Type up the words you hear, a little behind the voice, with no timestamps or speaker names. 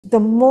the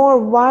more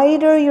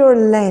wider your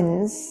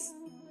lens,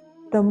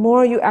 the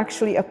more you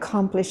actually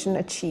accomplish and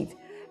achieve.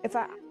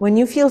 When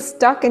you feel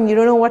stuck and you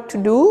don't know what to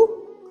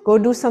do, go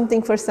do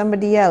something for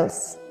somebody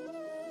else.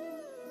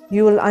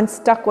 You will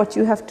unstuck what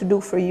you have to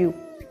do for you.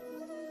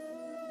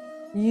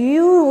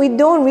 We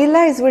don't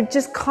realize we're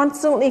just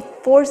constantly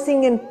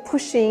forcing and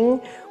pushing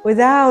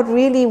without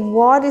really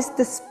what is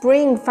the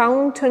spring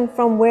fountain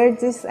from where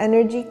this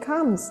energy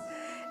comes.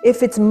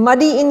 If it's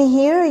muddy in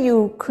here,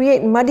 you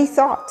create muddy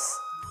thoughts,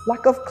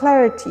 lack of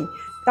clarity,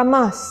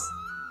 tamas.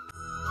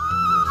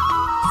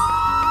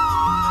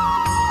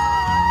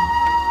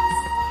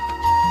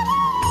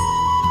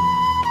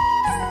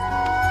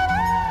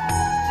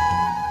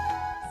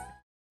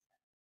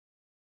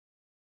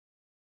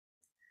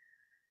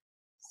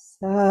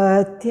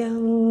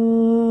 Satyam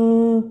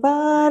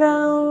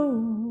param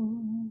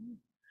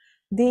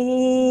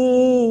dhimahi.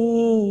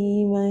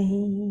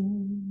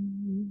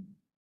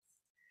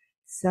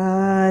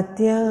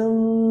 Satyam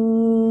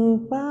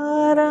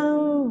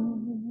param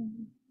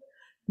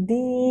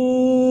dhimahi.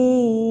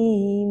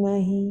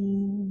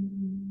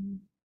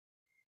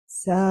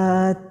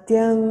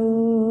 Satyam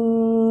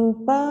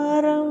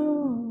param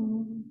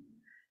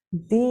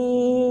dhimahi.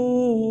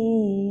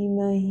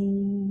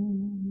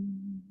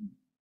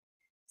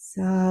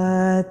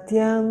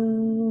 Satyam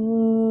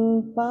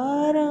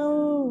param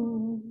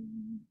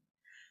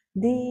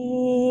dhimahi.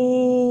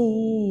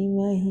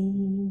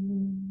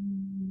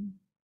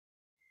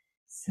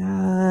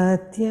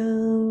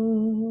 Satyam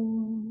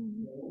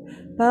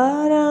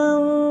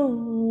param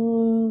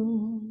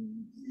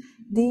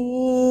dhimahi.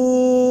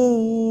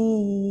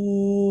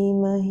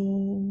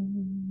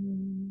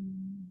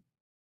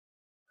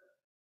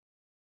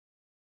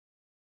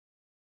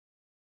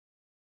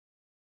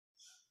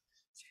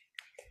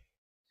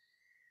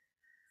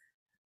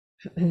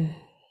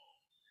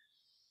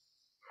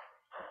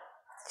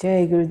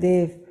 Jai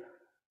Gurudev.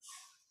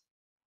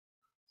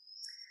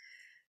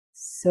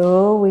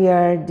 So we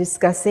are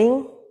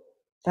discussing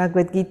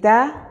Bhagavad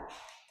Gita,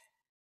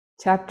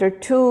 chapter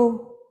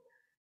 2,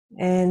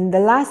 and the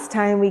last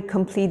time we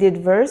completed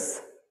verse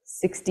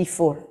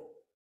 64.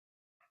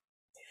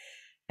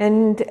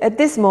 And at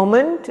this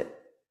moment,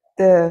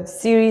 the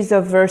series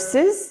of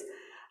verses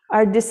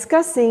are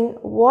discussing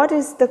what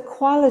is the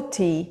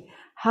quality.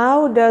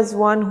 How does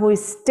one who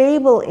is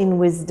stable in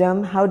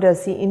wisdom, how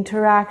does he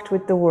interact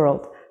with the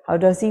world? How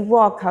does he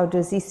walk? How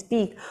does he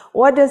speak?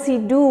 What does he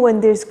do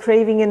when there's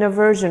craving and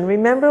aversion?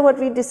 Remember what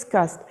we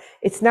discussed.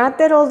 It's not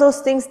that all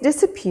those things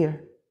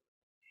disappear.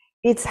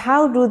 It's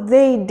how do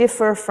they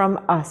differ from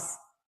us?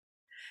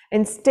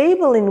 And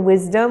stable in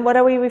wisdom, what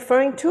are we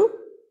referring to?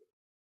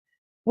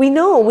 We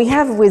know we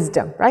have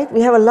wisdom, right? We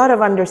have a lot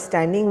of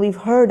understanding. We've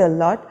heard a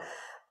lot,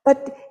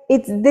 but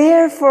it's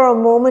there for a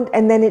moment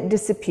and then it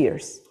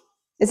disappears.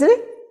 Isn't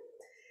it?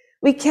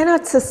 We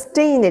cannot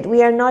sustain it.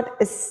 We are not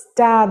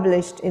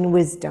established in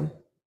wisdom.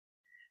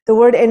 The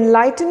word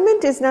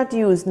enlightenment is not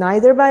used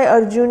neither by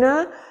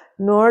Arjuna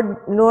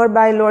nor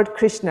by Lord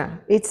Krishna.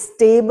 It's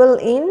stable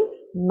in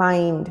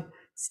mind,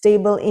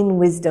 stable in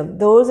wisdom.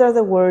 Those are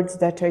the words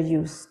that are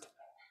used,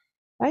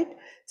 right?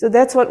 So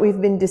that's what we've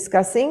been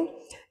discussing.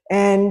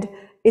 And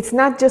it's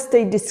not just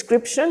a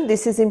description.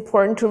 This is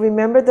important to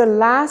remember. The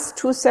last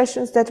 2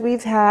 sessions that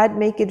we've had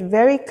make it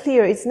very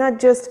clear. It's not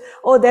just,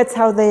 oh, that's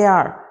how they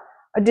are.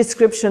 A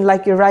description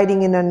like you're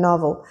writing in a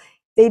novel.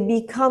 They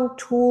become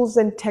tools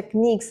and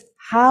techniques,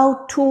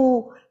 how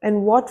to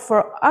and what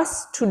for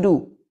us to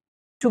do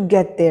to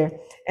get there.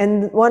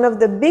 And one of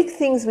the big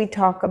things we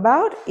talk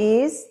about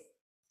is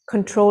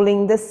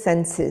controlling the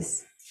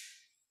senses,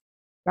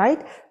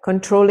 right?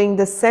 Controlling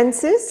the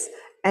senses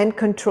and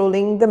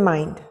controlling the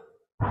mind.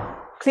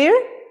 Clear?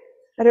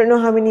 I don't know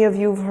how many of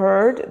you have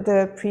heard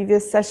the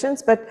previous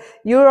sessions, but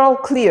you're all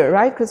clear,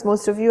 right? Because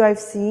most of you I've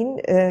seen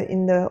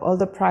in all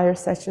the prior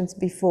sessions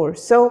before.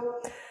 So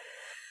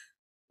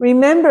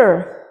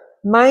remember,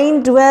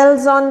 mind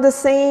dwells on the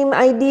same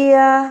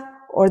idea,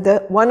 or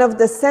one of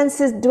the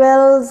senses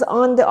dwells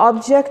on the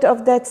object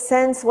of that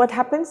sense. What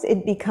happens?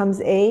 It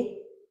becomes a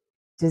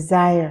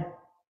desire.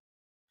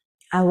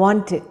 I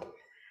want it.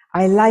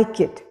 I like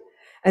it.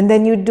 And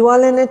then you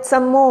dwell in it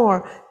some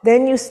more.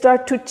 Then you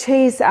start to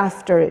chase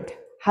after it.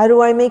 How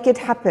do I make it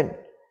happen?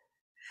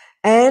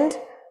 And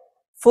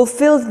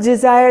fulfilled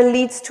desire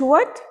leads to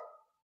what?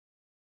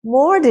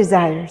 More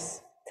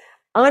desires.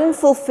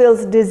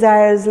 Unfulfilled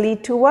desires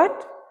lead to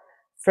what?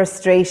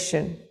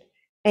 Frustration,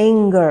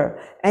 anger.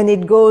 And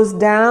it goes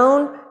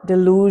down,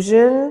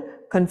 delusion,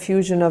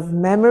 confusion of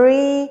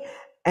memory,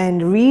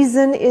 and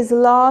reason is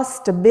lost,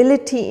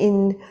 stability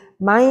in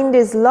mind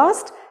is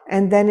lost,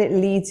 and then it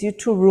leads you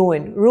to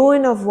ruin.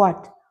 Ruin of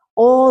what?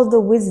 All the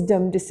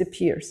wisdom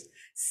disappears.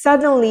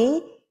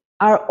 Suddenly,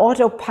 our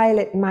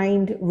autopilot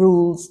mind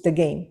rules the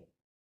game.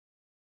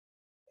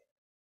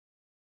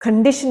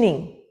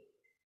 Conditioning,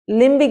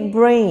 limbic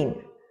brain,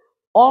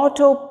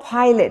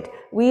 autopilot.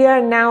 We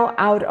are now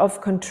out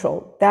of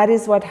control. That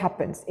is what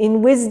happens.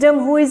 In wisdom,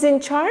 who is in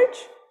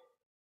charge?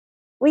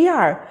 We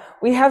are.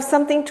 We have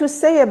something to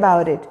say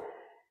about it.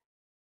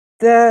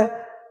 The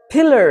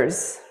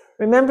pillars.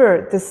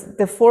 Remember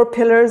the 4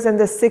 pillars and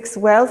the 6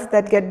 wealth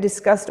that get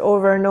discussed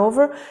over and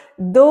over.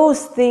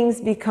 Those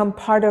things become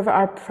part of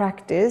our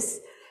practice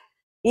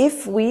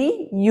if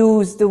we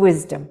use the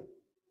wisdom.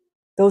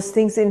 Those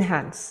things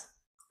enhance.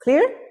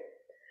 Clear?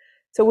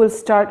 So we'll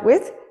start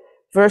with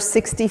verse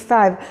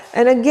 65.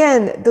 And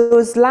again,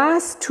 those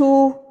last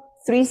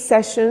 2-3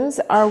 sessions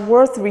are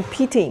worth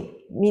repeating,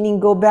 meaning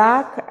go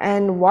back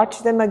and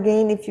watch them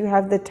again if you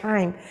have the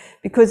time,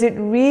 because it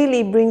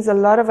really brings a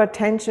lot of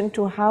attention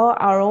to how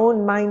our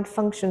own mind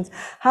functions,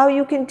 how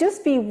you can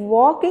just be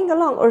walking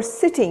along or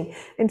sitting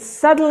and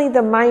suddenly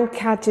the mind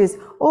catches,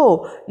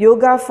 oh,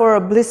 yoga for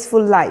a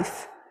blissful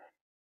life,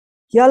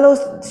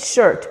 yellow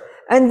shirt.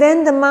 And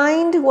then the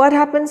mind, what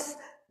happens?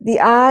 The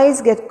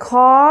eyes get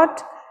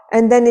caught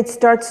and then it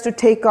starts to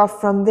take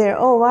off from there.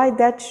 Oh, why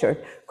that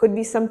shirt? Could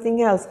be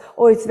something else.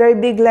 Oh, it's very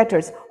big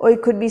letters. Oh,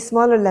 it could be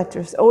smaller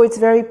letters. Oh, it's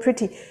very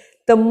pretty.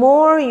 The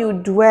more you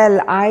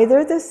dwell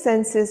either the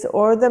senses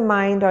or the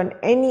mind on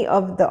any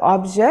of the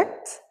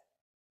objects,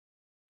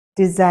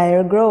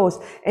 desire grows.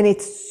 And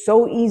it's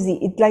so easy.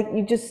 It's like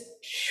you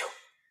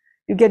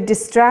get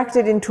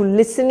distracted into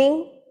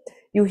listening.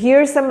 You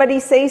hear somebody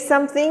say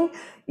something.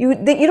 You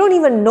don't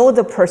even know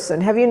the person.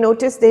 Have you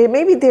noticed?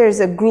 Maybe there's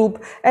a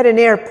group at an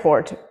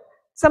airport.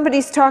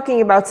 Somebody's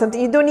talking about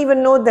something. You don't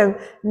even know them.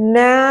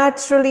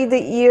 Naturally,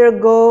 the ear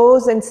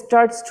goes and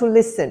starts to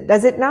listen.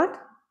 Does it not?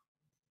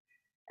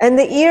 And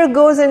the ear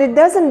goes and it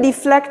doesn't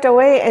deflect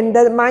away. And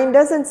the mind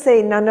doesn't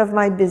say, none of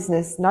my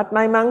business. Not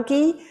my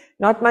monkey.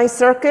 Not my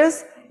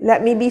circus.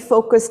 Let me be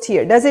focused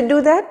here. Does it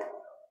do that?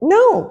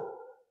 No.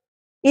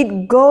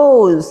 It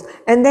goes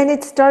and then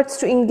it starts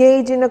to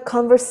engage in a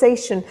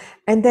conversation,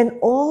 and then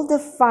all the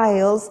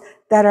files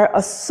that are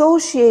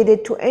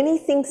associated to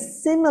anything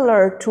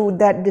similar to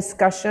that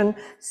discussion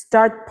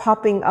start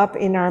popping up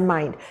in our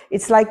mind.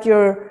 It's like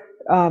your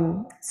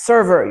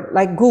server,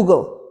 like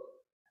Google.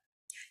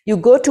 You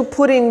go to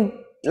put in,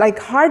 like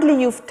hardly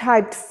you've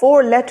typed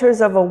 4 letters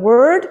of a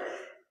word,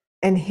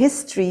 and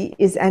history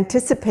is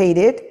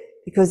anticipated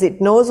because it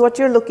knows what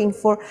you're looking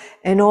for,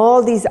 and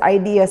all these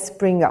ideas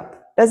spring up.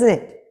 Doesn't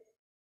it?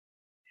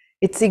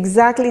 It's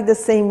exactly the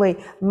same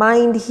way.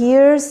 Mind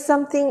hears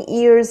something,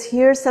 ears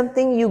hear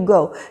something, you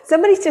go.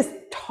 Somebody's just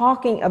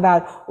talking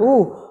about,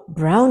 oh,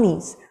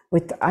 brownies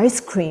with ice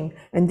cream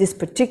and this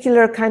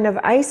particular kind of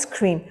ice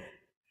cream.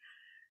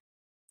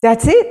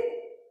 That's it.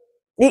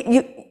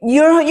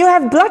 You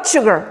have blood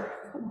sugar.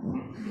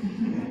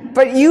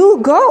 But you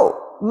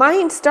go.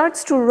 Mind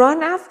starts to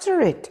run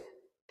after it.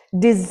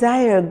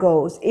 Desire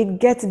goes, it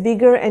gets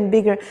bigger and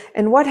bigger.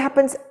 And what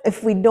happens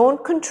if we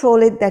don't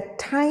control it? That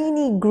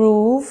tiny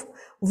groove,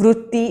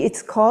 vritti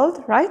it's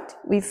called, right?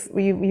 We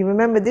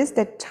remember this,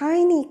 that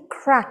tiny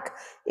crack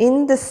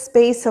in the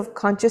space of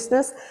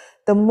consciousness.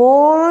 The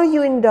more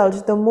you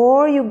indulge, the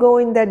more you go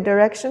in that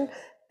direction,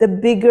 the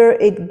bigger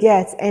it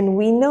gets. And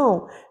we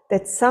know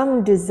that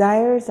some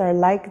desires are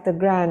like the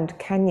Grand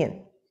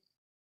Canyon.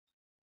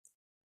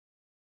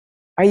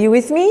 Are you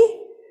with me?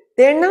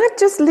 They're not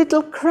just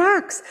little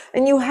cracks.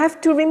 And you have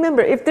to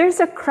remember, if there's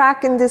a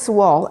crack in this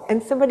wall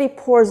and somebody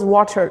pours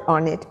water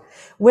on it,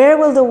 where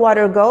will the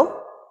water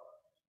go?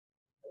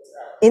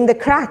 In the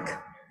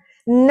crack.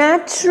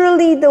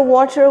 Naturally, the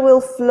water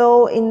will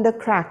flow in the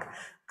crack.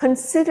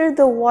 Consider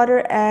the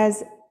water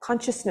as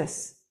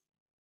consciousness.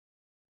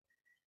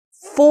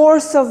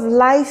 Force of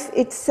life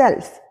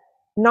itself.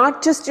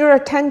 Not just your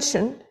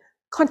attention,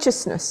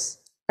 consciousness.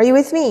 Are you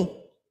with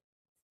me?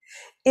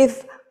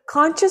 If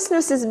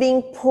consciousness is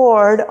being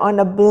poured on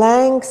a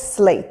blank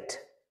slate.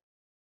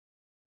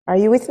 Are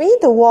you with me?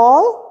 The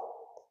wall?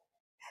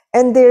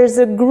 And there's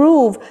a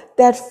groove,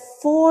 that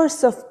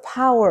force of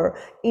power,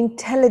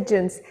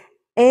 intelligence,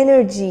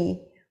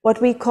 energy, what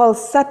we call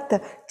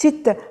satta,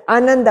 chitta,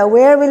 ananda.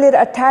 Where will it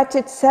attach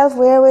itself?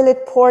 Where will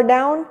it pour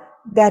down?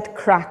 That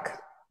crack.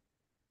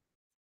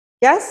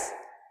 Yes?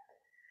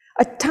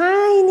 A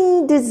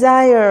tiny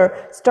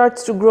desire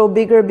starts to grow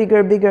bigger,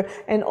 bigger, bigger,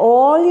 and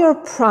all your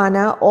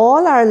prana,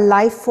 all our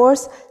life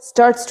force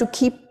starts to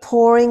keep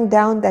pouring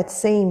down that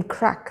same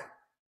crack.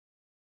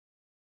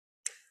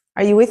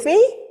 Are you with me?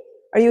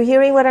 Are you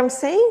hearing what I'm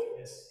saying?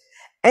 Yes.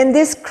 And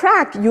this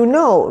crack, you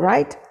know,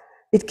 right?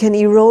 It can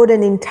erode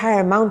an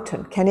entire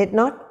mountain, can it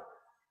not?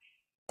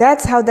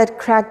 That's how that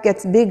crack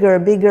gets bigger,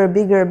 bigger,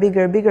 bigger,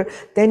 bigger, bigger.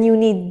 Then you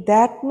need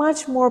that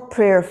much more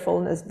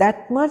prayerfulness,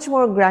 that much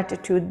more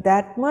gratitude,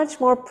 that much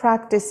more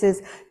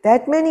practices,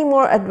 that many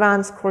more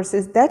advanced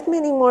courses, that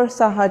many more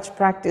sahaj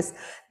practice,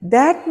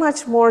 that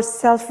much more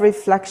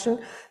self-reflection,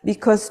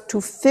 because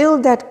to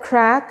fill that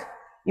crack,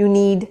 you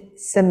need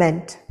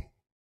cement.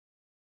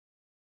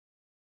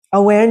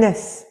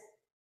 Awareness.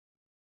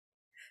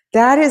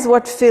 That is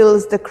what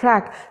fills the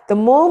crack. The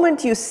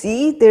moment you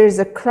see there's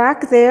a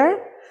crack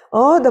there,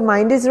 oh, the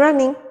mind is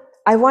running.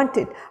 I want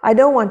it. I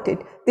don't want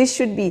it. This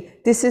should be.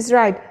 This is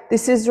right.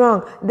 This is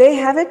wrong. They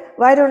have it.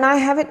 Why don't I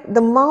have it?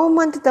 The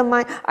moment the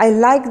mind, I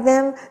like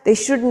them. They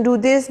shouldn't do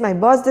this. My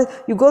boss does.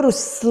 You go to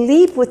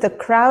sleep with a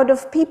crowd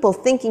of people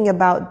thinking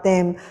about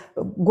them,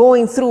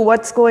 going through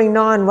what's going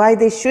on, why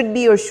they should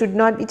be or should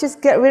not be.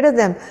 Just get rid of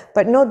them.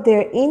 But no,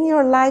 they're in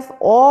your life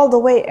all the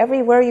way,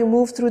 everywhere you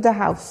move through the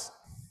house.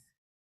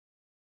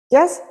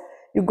 Yes?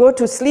 You go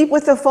to sleep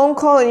with a phone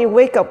call and you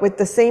wake up with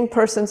the same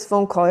person's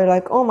phone call. You're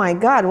like, oh my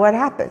God, what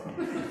happened?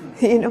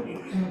 You know,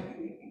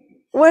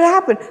 what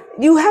happened?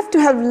 You have to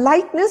have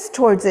lightness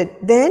towards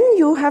it. Then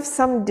you have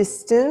some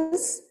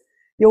distance.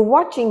 You're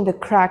watching the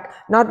crack,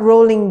 not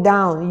rolling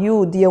down.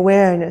 You, the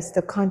awareness,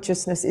 the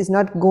consciousness is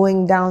not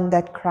going down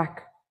that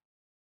crack.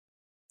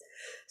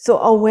 So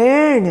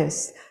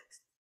awareness,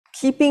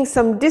 keeping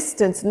some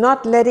distance,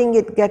 not letting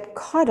it get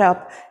caught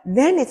up,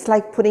 then it's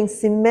like putting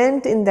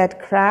cement in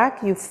that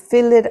crack. You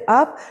fill it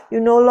up. You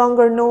no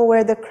longer know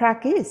where the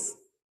crack is.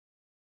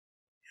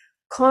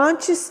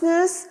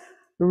 Consciousness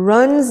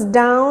runs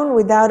down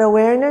without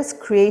awareness,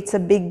 creates a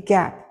big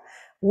gap.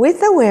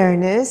 With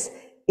awareness,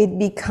 it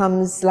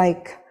becomes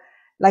like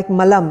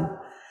malam,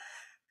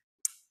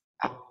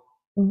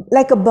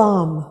 like a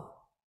balm.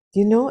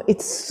 You know,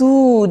 it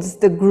soothes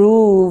the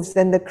grooves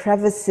and the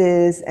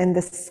crevices and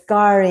the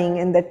scarring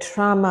and the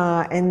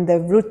trauma and the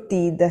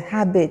vritti, the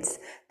habits,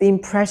 the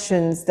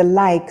impressions, the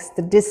likes,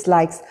 the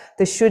dislikes,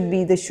 the should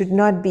be, the should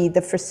not be,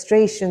 the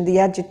frustration, the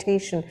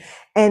agitation.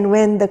 And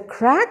when the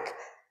crack,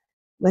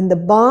 when the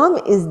balm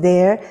is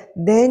there,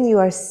 then you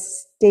are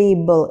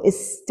stable,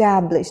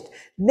 established.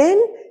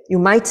 Then you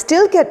might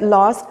still get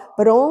lost,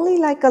 but only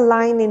like a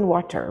line in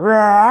water.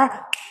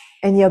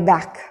 And you're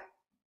back.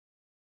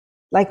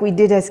 Like we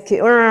did as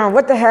kids.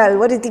 What the hell?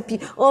 What is the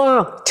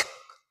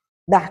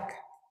back.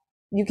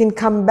 You can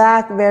come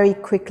back very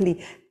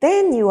quickly.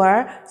 Then you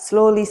are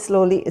slowly,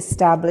 slowly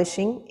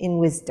establishing in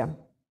wisdom.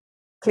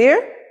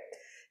 Clear?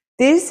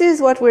 This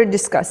is what we're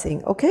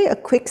discussing. Okay, a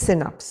quick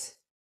synopsis.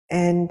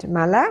 And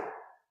Mala,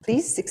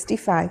 please,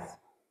 65.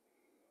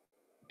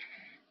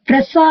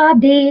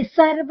 Prasade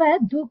sarva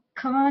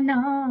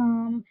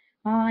dukkhanam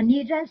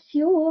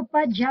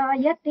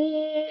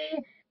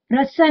anirasyopajaayate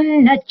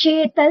prasanna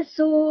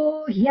chetaso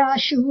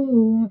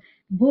hyashu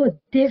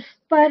buddhif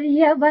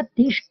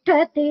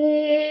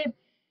paryavatishthate.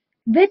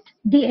 With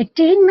the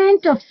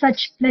attainment of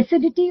such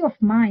placidity of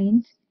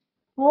mind,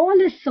 all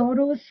his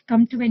sorrows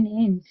come to an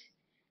end,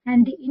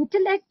 and the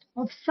intellect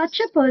of such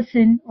a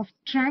person of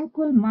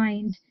tranquil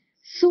mind,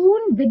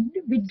 soon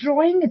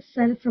withdrawing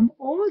itself from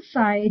all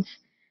sides,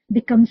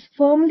 becomes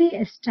firmly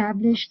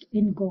established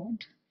in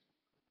God.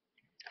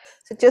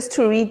 So just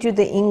to read you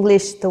the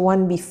English, the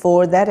one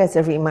before that as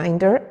a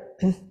reminder.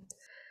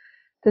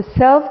 The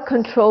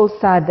self-controlled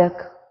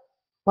sadhak,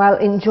 while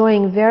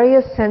enjoying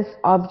various sense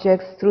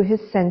objects through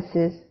his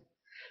senses,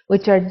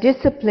 which are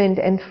disciplined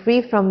and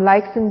free from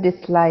likes and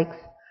dislikes,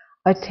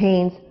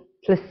 attains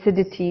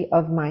placidity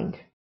of mind.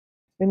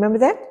 Remember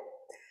that?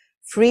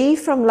 Free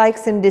from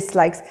likes and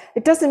dislikes.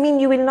 It doesn't mean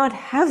you will not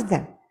have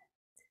them.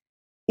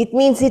 It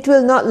means it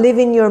will not live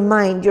in your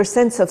mind. Your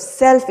sense of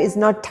self is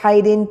not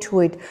tied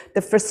into it.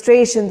 The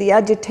frustration, the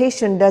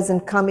agitation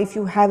doesn't come if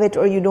you have it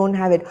or you don't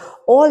have it.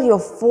 All your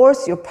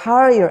force, your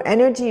power, your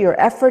energy, your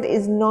effort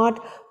is not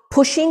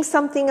pushing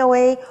something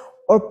away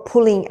or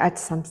pulling at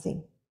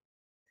something.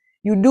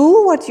 You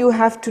do what you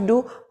have to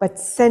do, but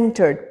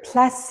centered,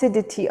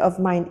 placidity of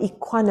mind,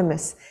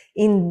 equanimous,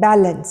 in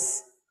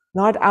balance,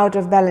 not out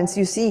of balance.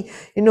 You see,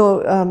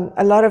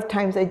 a lot of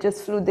times I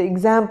just flew, the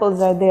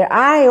examples are there.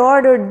 I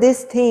ordered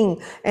this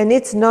thing and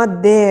it's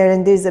not there,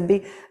 and there's a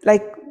big,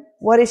 like,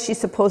 what is she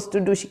supposed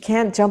to do? She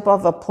can't jump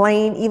off a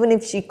plane. Even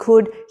if she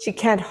could, she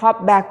can't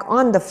hop back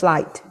on the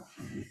flight.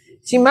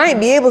 She might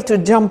be able to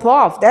jump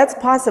off, that's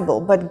possible,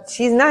 but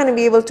she's not going to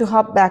be able to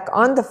hop back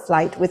on the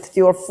flight with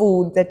your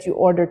food that you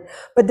ordered.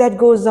 But that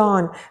goes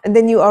on. And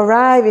then you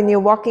arrive and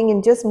you're walking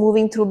and just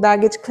moving through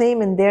baggage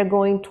claim, and they're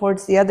going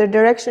towards the other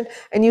direction.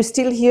 And you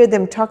still hear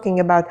them talking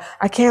about,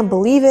 I can't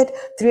believe it,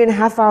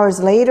 3.5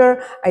 hours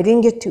later, I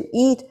didn't get to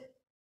eat.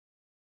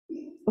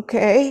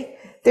 Okay,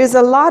 there's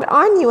a lot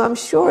on you, I'm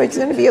sure it's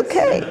going to be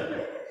okay.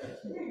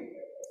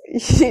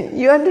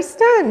 You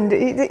understand?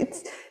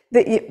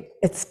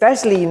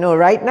 Especially,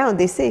 right now,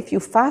 they say if you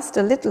fast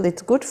a little,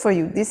 it's good for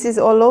you. This is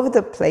all over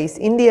the place.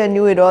 India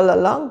knew it all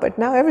along, but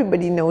now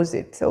everybody knows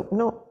it. So,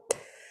 no.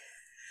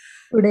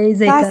 Today is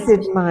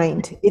Placid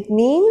mind. It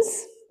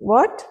means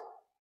what?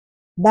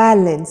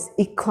 Balance,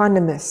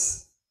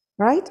 equanimous,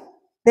 right?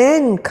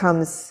 Then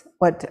comes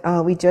what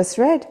we just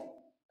read.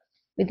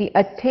 With the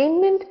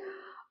attainment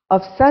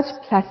of such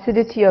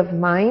placidity of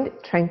mind,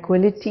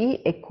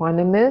 tranquility,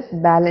 equanimous,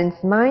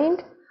 balanced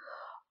mind,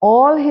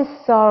 all his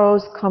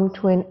sorrows come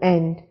to an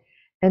end,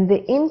 and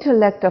the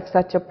intellect of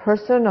such a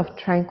person of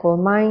tranquil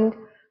mind,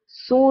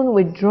 soon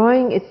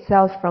withdrawing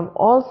itself from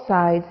all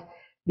sides,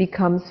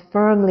 becomes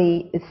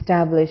firmly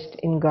established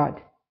in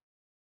God.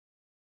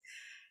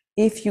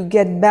 If you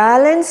get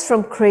balance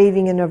from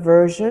craving and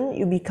aversion,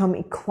 you become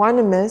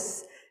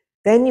equanimous,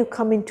 then you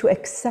come into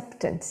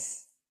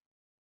acceptance.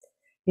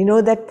 You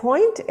know that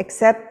point?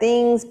 Accept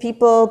things,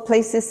 people,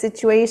 places,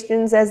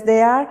 situations as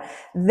they are.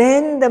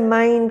 Then the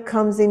mind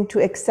comes into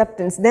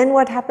acceptance. Then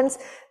what happens?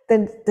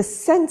 Then the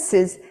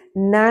senses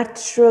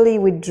naturally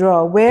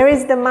withdraw. Where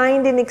is the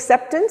mind in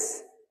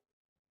acceptance?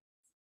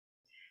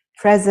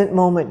 Present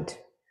moment.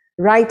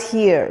 Right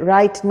here,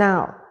 right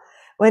now.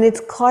 When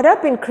it's caught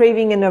up in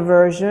craving and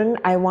aversion,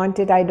 I want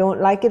it, I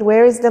don't like it,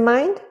 where is the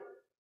mind?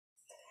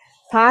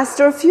 Past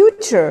or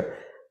future.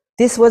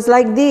 This was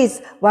like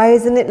this. Why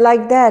isn't it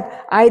like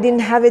that? I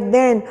didn't have it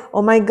then.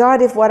 Oh my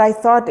God, if what I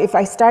thought, if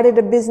I started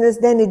a business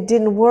then it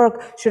didn't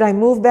work. Should I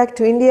move back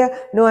to India?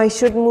 No, I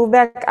shouldn't move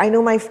back. I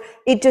know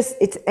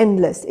it's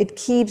endless. It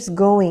keeps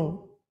going.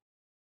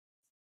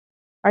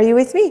 Are you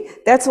with me?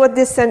 That's what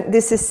this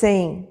is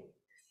saying.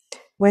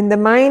 When the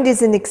mind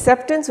is in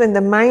acceptance, when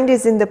the mind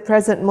is in the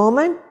present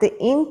moment, the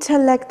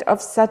intellect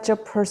of such a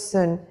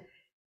person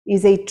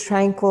is a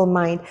tranquil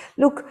mind.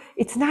 Look,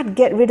 it's not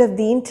get rid of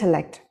the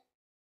intellect.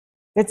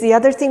 That's the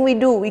other thing we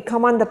do. We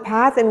come on the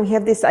path and we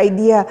have this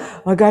idea,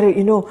 I got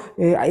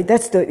it,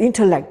 that's the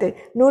intellect.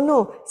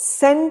 No.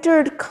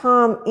 Centered,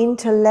 calm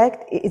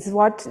intellect is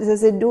what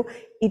does it do?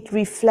 It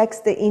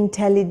reflects the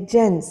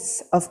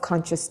intelligence of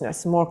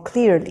consciousness more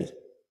clearly.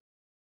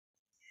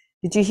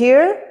 Did you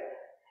hear?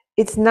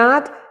 It's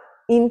not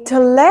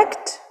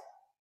intellect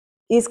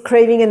is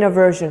craving and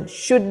aversion.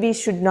 Should be,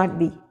 should not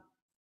be.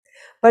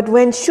 But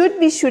when should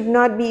be, should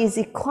not be is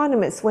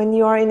equanimous, when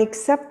you are in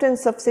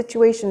acceptance of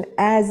situation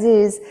as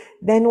is,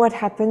 then what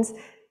happens?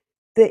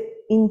 The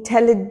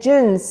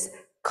intelligence,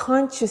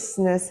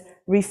 consciousness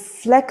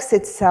reflects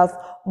itself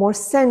more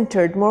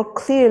centered, more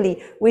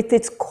clearly with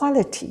its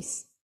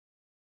qualities.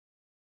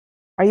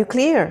 Are you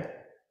clear?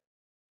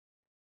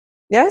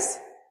 Yes?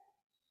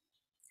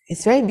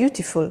 It's very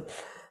beautiful.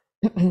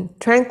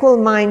 Tranquil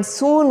mind,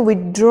 soon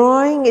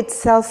withdrawing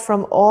itself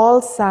from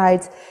all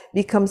sides,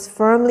 becomes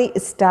firmly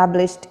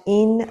established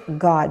in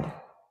God.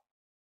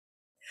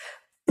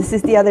 This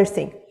is the other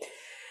thing.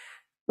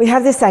 We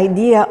have this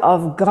idea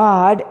of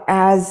God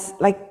as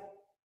like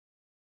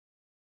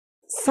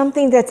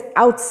something that's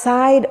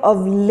outside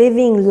of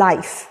living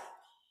life.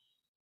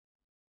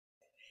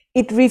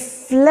 It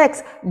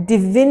reflects,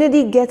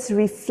 divinity gets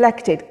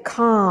reflected,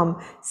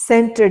 calm,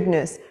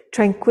 centeredness,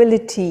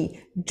 tranquility,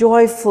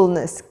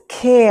 joyfulness,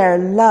 care,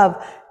 love,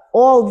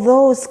 all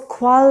those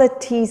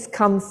qualities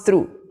come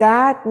through.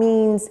 That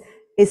means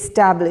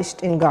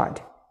established in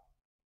God.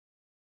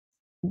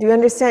 Do you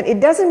understand? It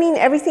doesn't mean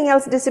everything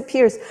else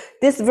disappears.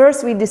 This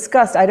verse we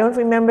discussed, I don't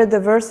remember the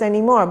verse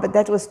anymore, but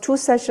that was 2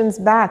 sessions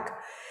back,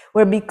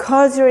 where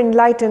because you're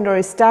enlightened or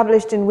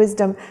established in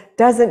wisdom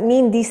doesn't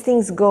mean these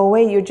things go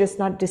away, you're just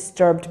not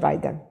disturbed by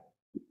them.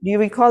 Do you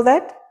recall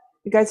that?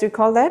 You guys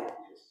recall that?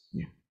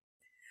 Yeah.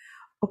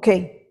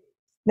 Okay,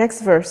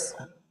 next verse.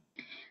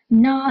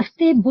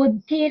 नास्ति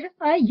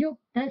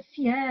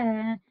बुद्धिरयुक्तस्य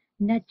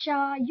न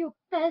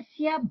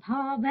चायुक्तस्य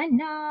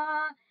भावना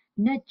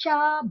न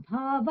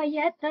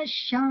चाभावयतः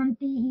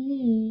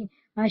शान्तिः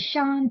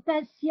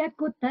अशान्तस्य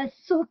कुतः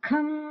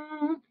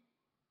सुखम्.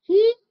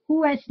 He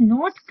who has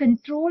not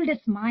controlled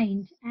his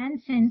mind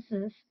and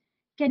senses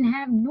can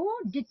have no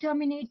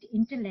determinate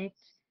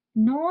intellect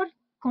nor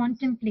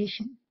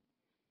contemplation.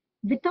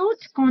 Without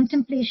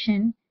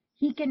contemplation,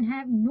 he can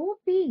have no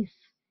peace.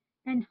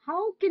 And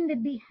how can there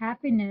be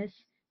happiness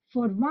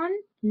for one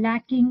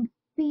lacking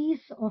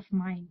peace of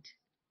mind?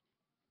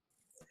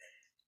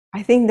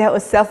 I think that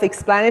was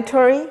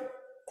self-explanatory.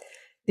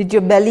 Did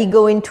your belly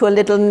go into a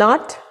little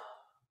knot?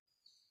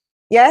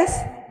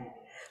 Yes?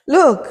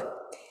 Look,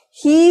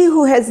 he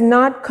who has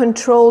not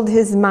controlled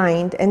his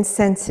mind and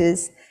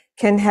senses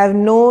can have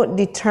no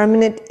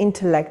determinate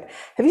intellect.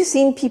 Have you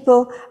seen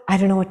people, I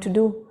don't know what to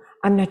do,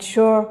 I'm not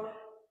sure.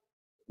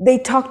 They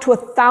talk to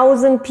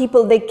 1,000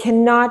 people, they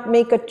cannot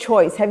make a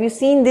choice. Have you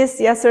seen this,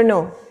 yes or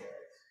no?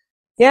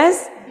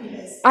 Yes?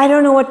 Yes. I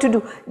don't know what to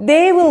do.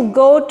 They will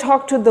go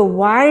talk to the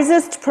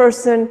wisest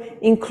person,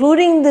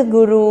 including the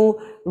guru,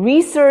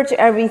 research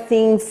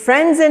everything,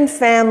 friends and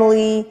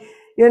family,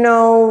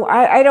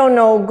 I don't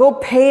know, go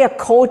pay a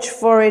coach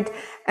for it,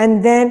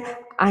 and then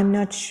I'm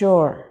not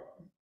sure.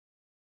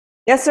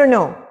 Yes or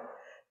no?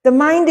 The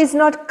mind is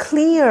not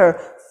clear,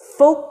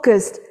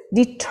 focused,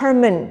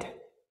 determined,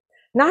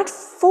 not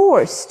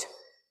forced.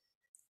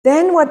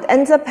 Then what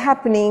ends up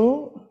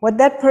happening, what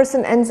that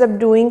person ends up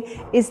doing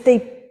is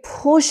they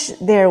push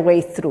their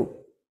way through.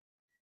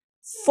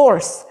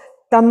 Force.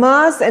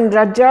 Tamas and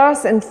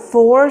rajas and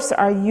force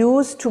are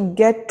used to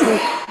get to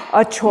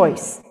a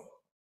choice.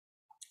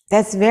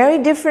 That's very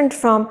different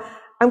from,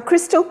 I'm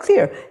crystal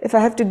clear. If I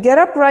have to get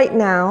up right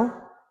now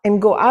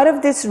and go out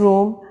of this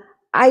room,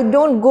 I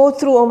don't go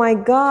through, oh my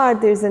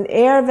God, there's an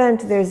air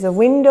vent, there's a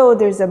window,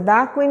 there's a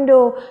back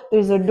window,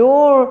 there's a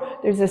door,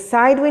 there's a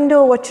side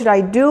window, what should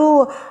I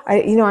do?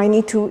 I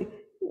need to,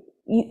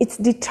 it's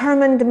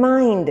determined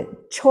mind.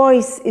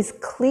 Choice is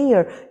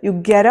clear. You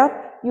get up,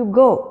 you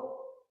go.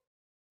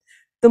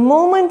 The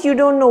moment you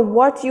don't know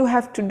what you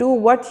have to do,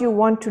 what you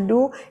want to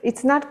do,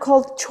 it's not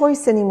called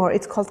choice anymore,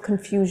 it's called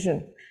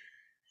confusion.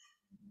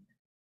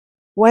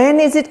 When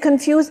is it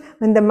confused?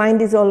 When the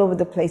mind is all over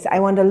the place. I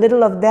want a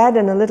little of that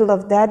and a little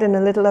of that and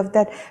a little of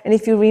that. And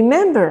if you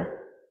remember,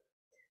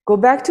 go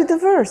back to the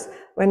verse.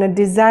 When a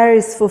desire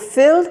is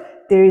fulfilled,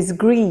 there is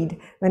greed.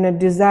 When a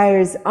desire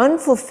is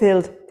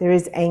unfulfilled, there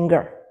is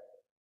anger.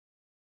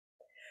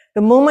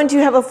 The moment you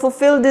have a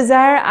fulfilled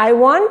desire, I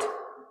want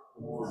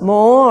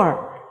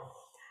more.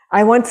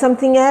 I want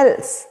something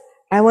else.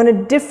 I want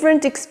a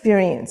different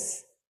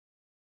experience.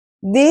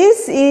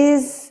 This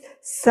is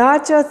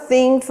such a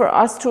thing for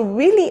us to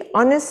really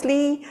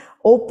honestly,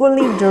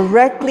 openly,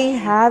 directly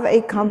have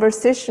a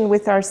conversation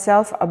with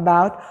ourselves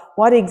about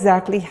what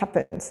exactly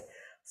happens.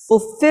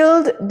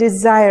 Fulfilled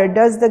desire,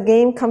 does the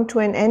game come to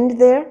an end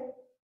there?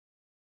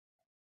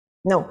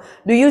 No.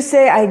 Do you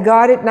say, I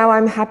got it, now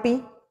I'm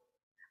happy?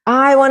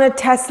 I want a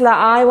Tesla,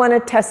 I want a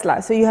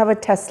Tesla. So you have a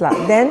Tesla.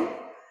 Then,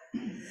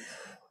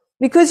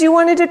 because you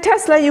wanted a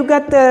Tesla, you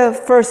got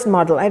the first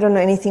model. I don't know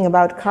anything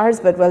about cars,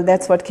 but well,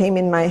 that's what came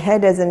in my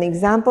head as an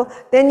example.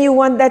 Then you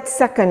want that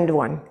second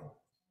one.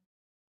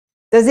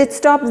 Does it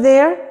stop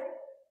there?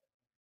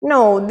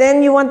 No.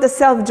 Then you want the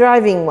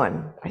self-driving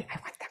one. I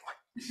want that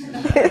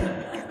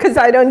one. Because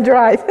I don't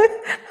drive.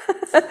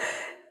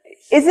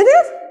 Isn't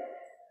it?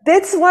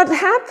 That's what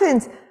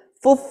happens.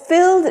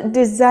 Fulfilled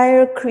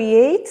desire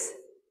creates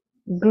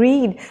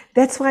greed.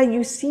 That's why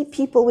you see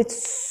people with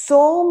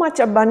so much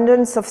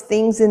abundance of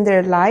things in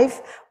their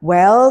life,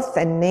 wealth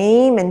and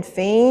name and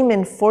fame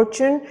and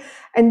fortune.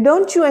 And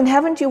don't you, and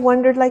haven't you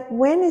wondered, like,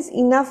 when is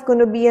enough going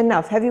to be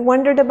enough? Have you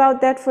wondered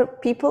about that for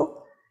people?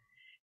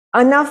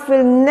 Enough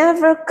will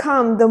never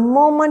come. The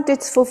moment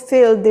it's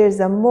fulfilled, there's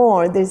a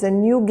more, there's a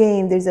new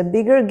game, there's a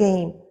bigger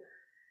game.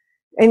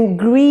 And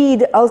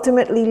greed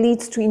ultimately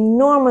leads to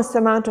enormous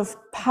amount of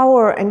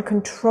power and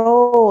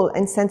control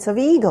and sense of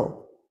ego.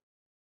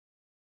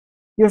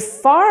 You're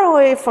far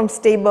away from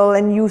stable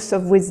and use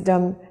of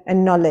wisdom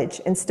and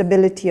knowledge and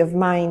stability of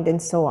mind and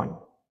so on.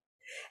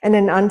 And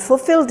an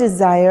unfulfilled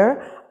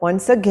desire,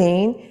 once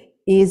again,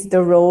 is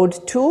the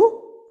road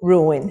to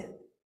ruin.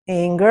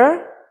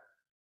 Anger,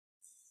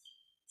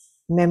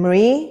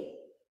 memory,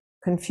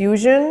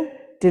 confusion,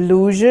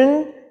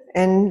 delusion,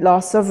 and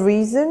loss of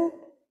reason,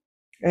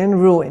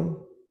 and ruin.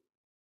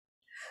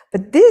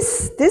 But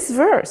this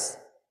verse,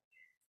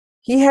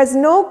 he has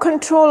no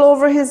control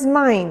over his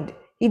mind.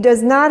 He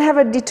does not have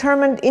a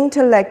determined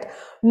intellect,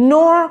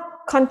 nor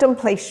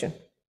contemplation.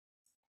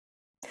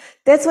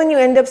 That's when you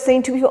end up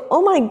saying to people,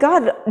 oh my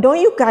God,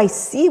 don't you guys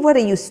see? What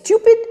are you,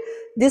 stupid?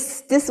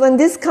 When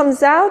this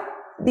comes out,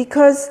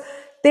 because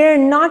they're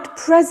not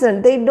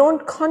present, they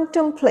don't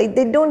contemplate,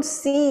 they don't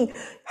see.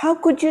 How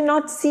could you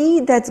not see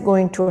that's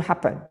going to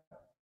happen?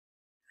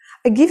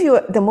 I give you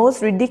the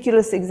most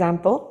ridiculous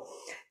example.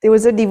 There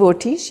was a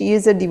devotee, she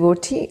is a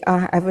devotee,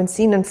 I haven't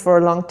seen her for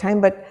a long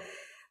time, but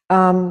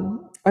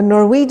a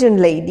Norwegian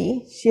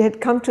lady, she had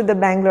come to the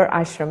Bangalore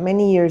ashram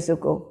many years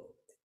ago.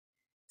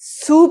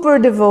 Super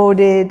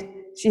devoted,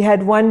 she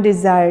had one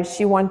desire,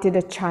 she wanted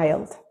a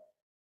child.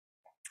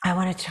 I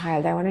want a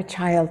child, I want a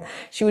child.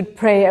 She would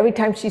pray every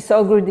time she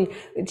saw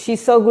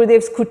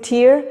Gurudev's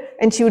kutir,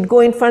 and she would go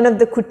in front of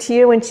the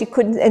kutir when she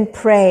couldn't and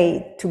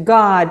pray to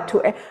God,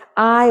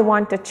 I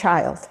want a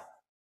child.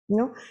 You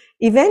know?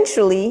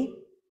 Eventually,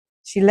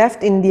 she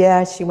left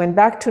India, she went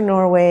back to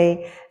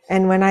Norway,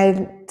 and when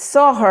I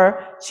saw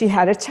her, she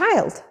had a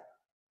child.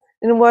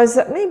 And it was,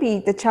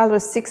 maybe the child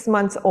was 6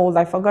 months old,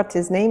 I forgot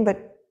his name,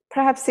 but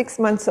perhaps 6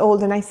 months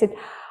old. And I said,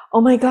 oh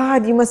my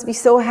God, you must be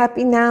so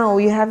happy now,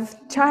 you have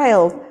a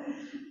child.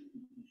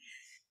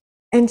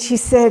 And she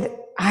said,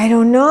 I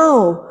don't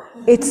know,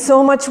 it's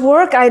so much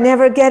work, I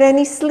never get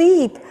any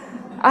sleep.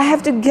 I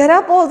have to get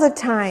up all the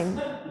time.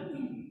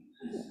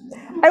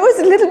 I was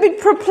a little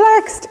bit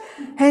perplexed.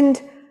 And,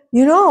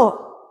 you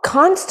know,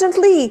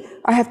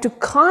 I have to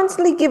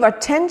constantly give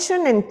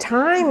attention and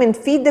time and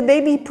feed the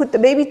baby, put the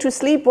baby to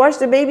sleep, wash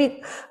the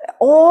baby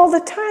all the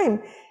time.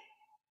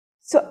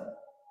 So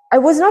I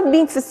was not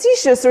being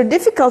facetious or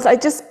difficult.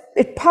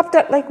 It popped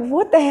up like,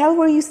 what the hell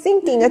were you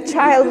thinking a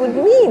child would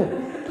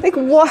mean? Like,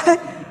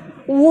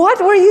 what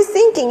were you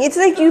thinking? It's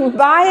like you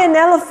buy an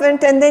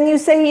elephant and then you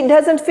say he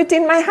doesn't fit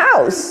in my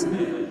house.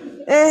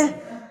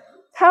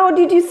 How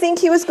did you think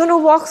he was going to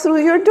walk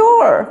through your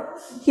door?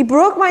 He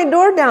broke my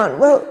door down.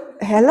 Well,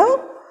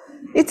 hello?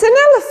 It's an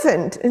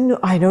elephant. And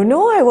I don't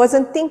know, I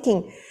wasn't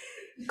thinking.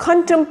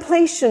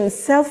 Contemplation,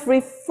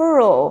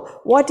 self-referral,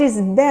 what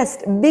is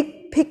best,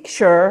 big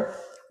picture,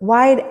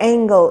 wide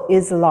angle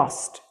is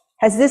lost.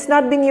 Has this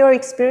not been your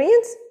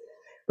experience?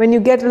 When you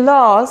get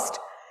lost,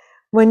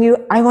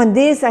 I want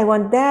this, I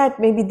want that,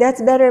 maybe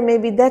that's better,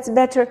 maybe that's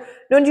better.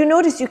 Don't you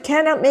notice you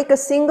cannot make a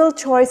single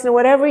choice, and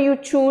whatever you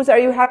choose, are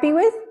you happy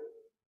with?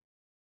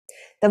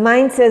 The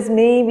mind says,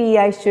 maybe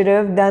I should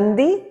have done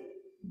the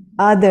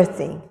other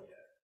thing.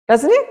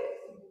 Doesn't it?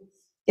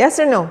 Yes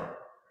or no?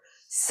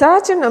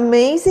 Such an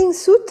amazing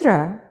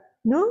sutra,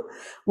 no?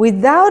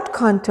 Without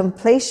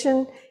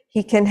contemplation,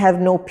 he can have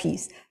no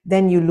peace.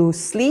 Then you lose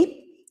sleep,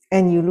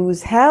 and you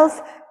lose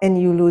health,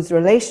 and you lose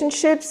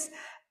relationships,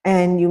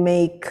 and you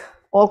make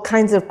all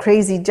kinds of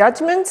crazy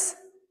judgments.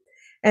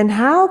 And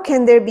how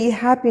can there be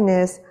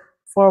happiness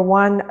for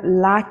one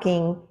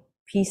lacking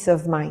peace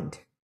of mind?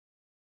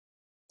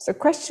 It's a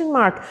question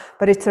mark,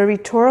 but it's a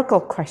rhetorical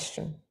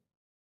question.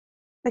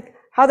 Like,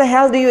 how the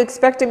hell do you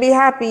expect to be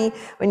happy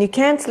when you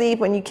can't sleep,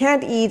 when you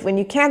can't eat, when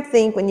you can't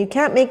think, when you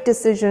can't make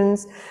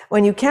decisions,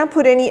 when you can't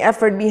put any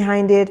effort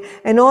behind it,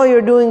 and all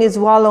you're doing is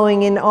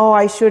wallowing in, oh,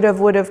 I should have,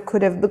 would have,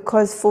 could have,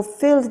 because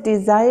fulfilled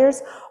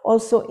desires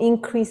also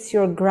increase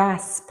your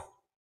grasp.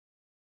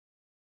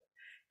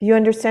 Do you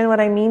understand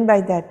what I mean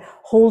by that?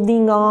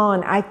 Holding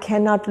on, I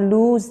cannot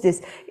lose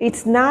this.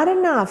 It's not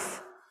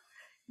enough.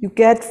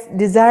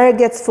 Desire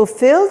gets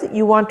fulfilled,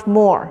 you want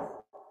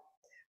more.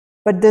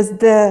 But does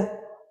the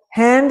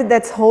hand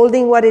that's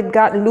holding what it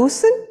got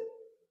loosen?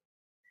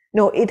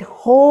 No, it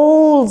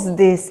holds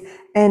this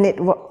and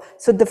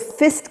so the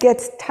fist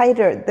gets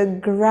tighter, the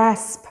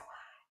grasp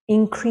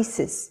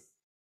increases.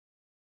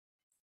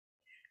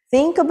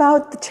 Think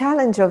about the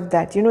challenge of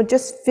that.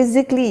 Just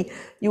physically,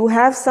 you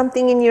have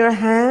something in your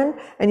hand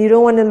and you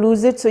don't want to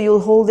lose it, so you'll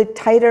hold it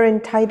tighter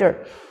and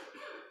tighter.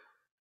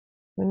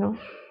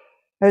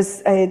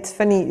 It's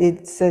funny,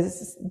 it's a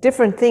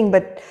different thing,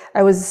 but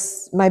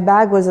my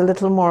bag was a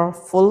little more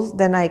full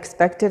than I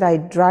expected. I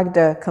dragged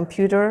a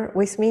computer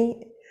with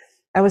me.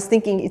 I was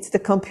thinking it's the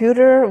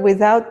computer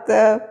without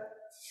the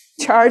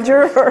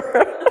charger.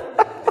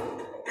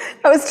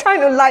 I was trying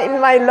to lighten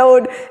my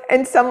load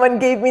and someone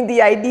gave me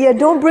the idea,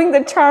 don't bring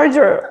the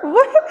charger.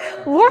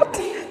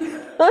 What?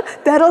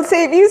 That'll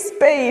save you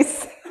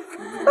space.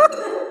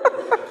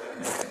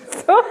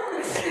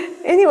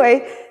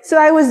 So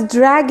I was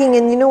dragging,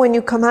 and when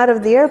you come out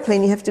of the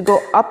airplane, you have to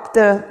go up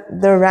the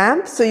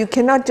ramp, so you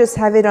cannot just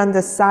have it on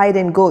the side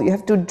and go. You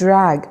have to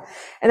drag.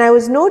 And I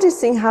was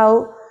noticing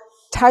how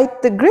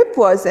tight the grip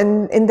was,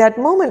 and in that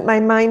moment,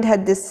 my mind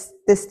had this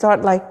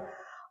thought like,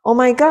 oh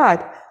my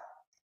God,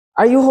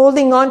 are you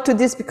holding on to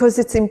this because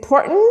it's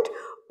important?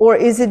 Or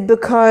is it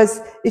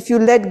because if you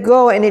let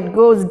go and it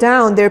goes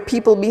down, there are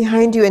people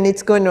behind you and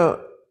it's going to,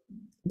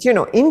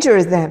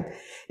 injure them?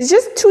 It's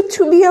just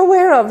to be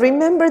aware of.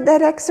 Remember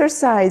that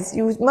exercise.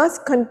 You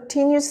must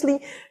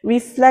continuously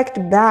reflect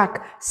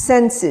back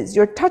senses.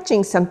 You're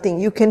touching something.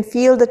 You can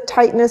feel the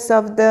tightness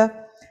of the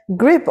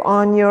grip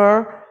on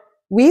your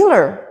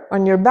wheeler,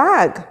 on your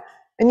bag.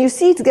 And you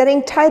see it's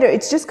getting tighter.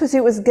 It's just because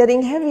it was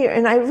getting heavier.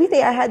 And I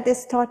had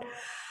this thought,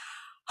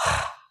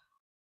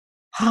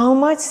 how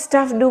much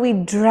stuff do we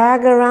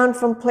drag around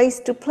from place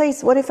to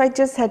place? What if I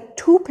just had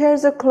 2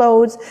 pairs of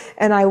clothes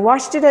and I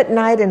washed it at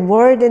night and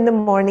wore it in the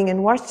morning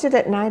and washed it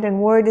at night and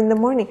wore it in the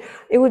morning?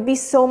 It would be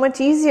so much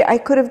easier. I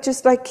could have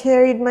just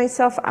carried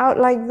myself out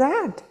like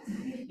that,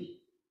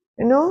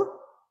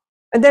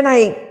 And then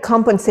I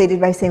compensated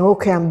by saying,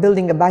 okay, I'm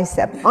building a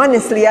bicep.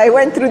 Honestly, I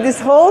went through this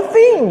whole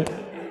thing.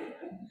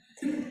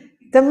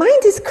 The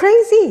mind is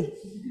crazy.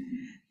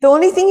 The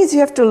only thing is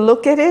you have to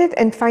look at it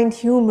and find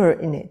humor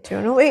in it.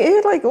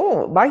 It's like,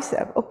 oh,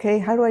 bicep. Okay,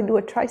 how do I do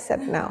a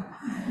tricep now?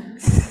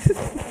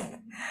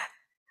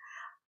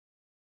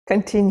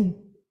 Continue.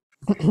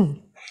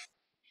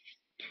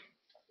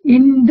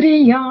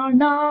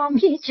 Indriyanam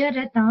hi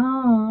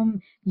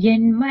charatam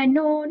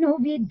yenmanonu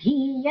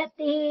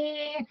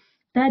vidhiyate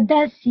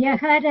tadasya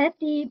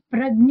harati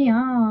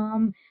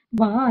prajnam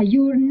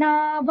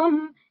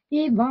vayurnavam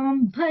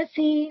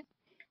ivambhasi.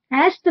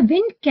 As the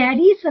wind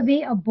carries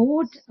away a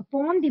boat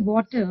upon the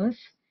waters,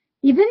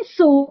 even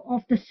so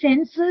of the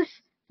senses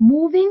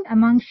moving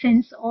among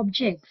sense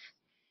objects.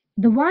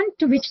 The one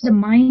to which the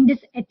mind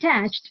is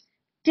attached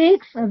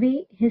takes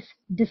away his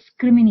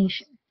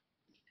discrimination.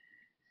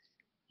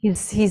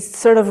 He's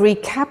sort of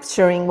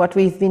recapturing what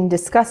we've been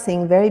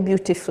discussing very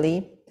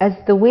beautifully. As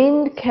the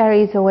wind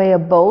carries away a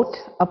boat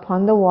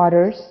upon the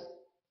waters,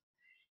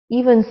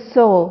 even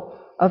so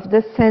of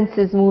the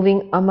senses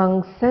moving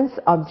among sense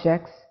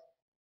objects,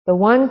 the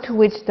one to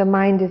which the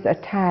mind is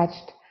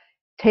attached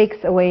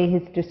takes away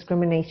his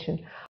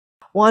discrimination.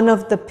 One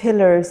of the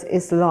pillars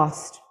is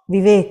lost.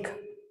 Vivek.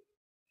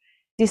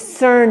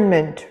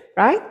 Discernment,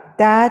 right?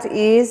 That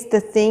is the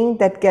thing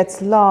that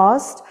gets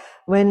lost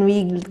when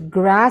we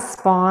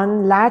grasp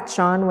on, latch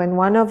on, when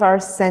one of our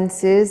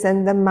senses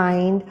and the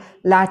mind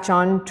latch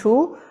on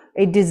to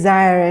a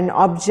desire, an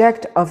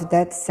object of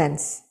that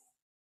sense.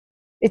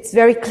 It's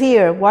very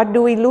clear. What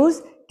do we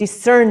lose?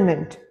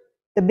 Discernment,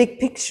 the big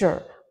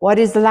picture. What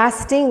is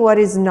lasting, what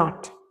is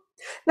not.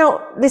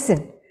 Now,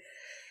 listen,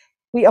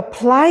 we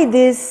apply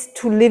this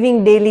to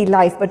living daily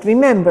life, but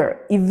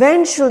remember,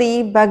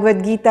 eventually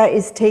Bhagavad Gita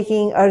is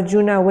taking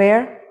Arjuna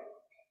where?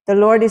 The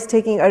Lord is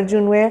taking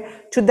Arjuna where?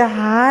 To the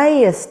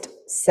highest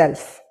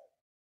self.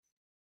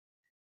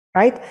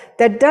 Right?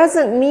 That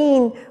doesn't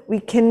mean we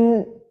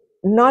can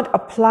not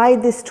apply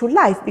this to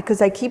life,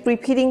 because I keep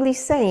repeatedly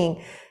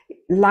saying,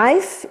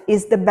 life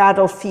is the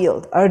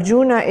battlefield.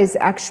 Arjuna is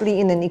actually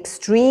in an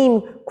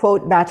extreme,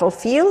 quote,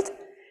 battlefield,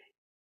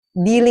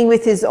 dealing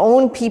with his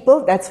own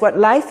people. That's what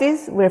life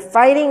is. We're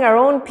fighting our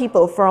own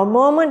people. For a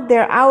moment,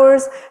 they're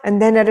ours,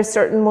 and then at a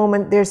certain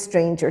moment, they're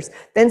strangers.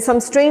 Then some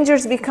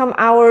strangers become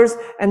ours,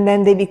 and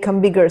then they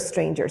become bigger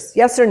strangers.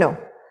 Yes or no?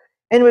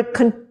 And we're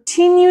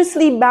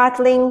continuously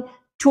battling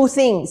two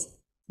things,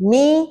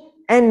 me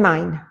and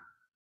mine.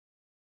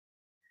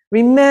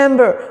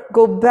 Remember,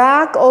 go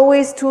back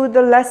always to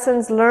the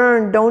lessons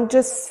learned. Don't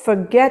just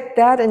forget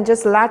that and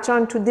just latch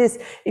on to this.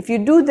 If you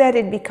do that,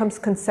 it becomes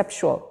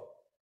conceptual.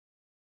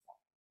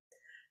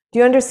 Do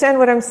you understand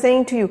what I'm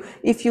saying to you?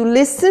 If you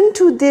listen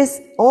to this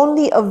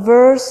only a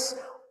verse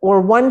or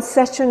one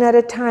session at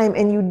a time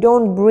and you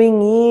don't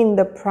bring in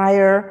the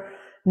prior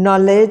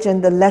knowledge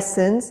and the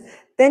lessons,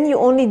 then you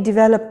only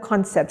develop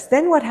concepts.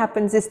 Then what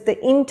happens is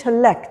the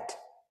intellect,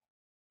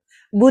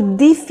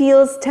 buddhi,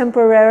 feels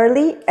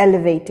temporarily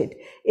elevated.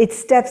 It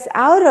steps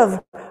out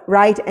of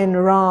right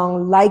and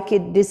wrong, like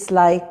it,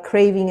 dislike,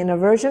 craving and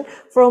aversion.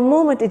 For a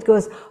moment it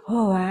goes,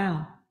 oh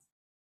wow.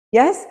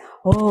 Yes?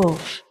 Oh,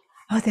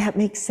 that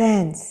makes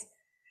sense.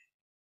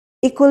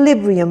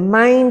 Equilibrium,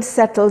 mind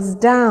settles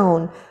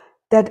down.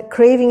 That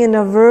craving and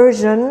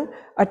aversion,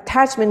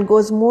 attachment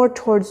goes more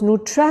towards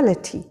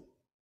neutrality.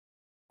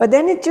 But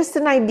then it's just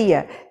an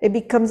idea. It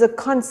becomes a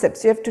concept.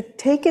 So you have to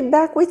take it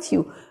back with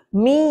you.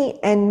 Me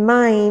and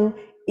mine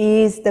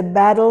is the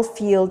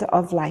battlefield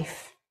of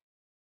life.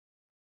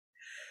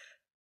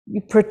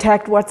 You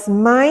protect what's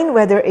mine,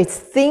 whether it's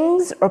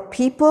things or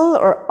people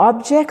or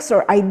objects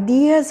or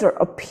ideas or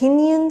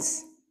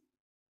opinions,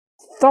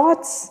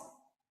 thoughts,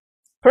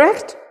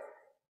 correct?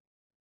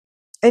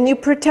 And you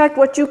protect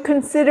what you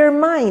consider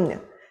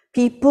mine.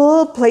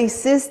 People,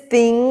 places,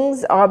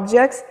 things,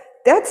 objects,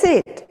 that's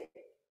it.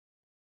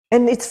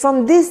 And it's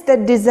from this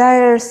that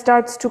desire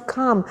starts to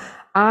come.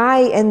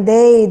 I and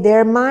they,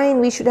 they're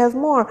mine, we should have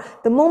more.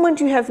 The moment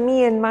you have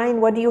me and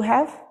mine, what do you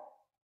have?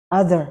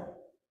 Other.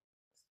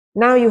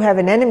 Now you have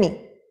an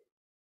enemy.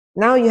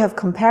 Now you have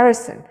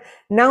comparison.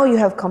 Now you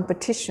have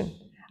competition.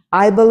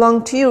 I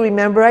belong to you.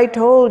 Remember I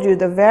told you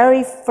the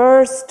very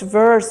first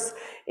verse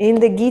in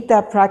the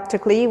Gita,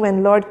 practically,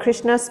 when Lord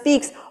Krishna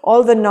speaks,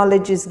 all the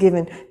knowledge is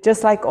given,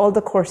 just like all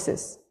the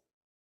courses.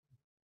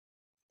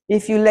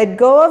 If you let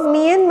go of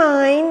me and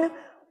mine,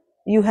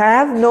 you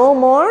have no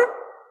more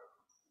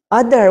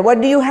other.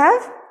 What do you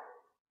have?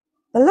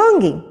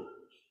 Belonging.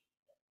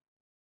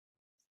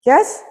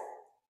 Yes?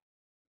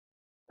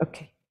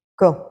 Okay,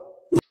 go.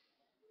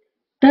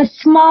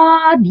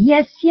 तस्माद्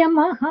यस्य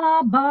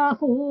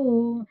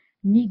महाबाहो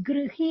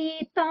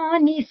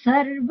निगृहीतानि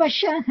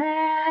सर्वशः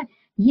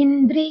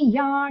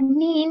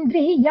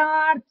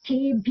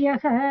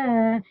इन्द्रियाणीन्द्रियार्थेभ्यः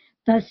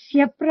तस्य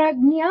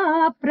प्रज्ञा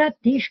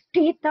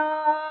प्रतिष्ठिता.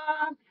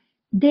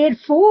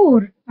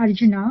 Therefore,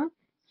 Arjuna,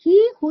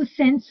 he whose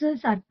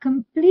senses are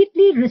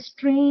completely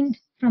restrained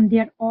from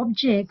their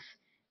objects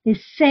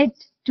is said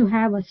to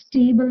have a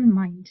stable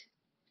mind.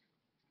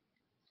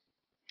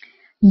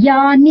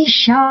 या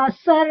निशा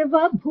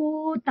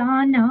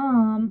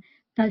सर्वभूतानां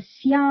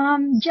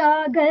तस्यां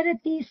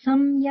जागर्ति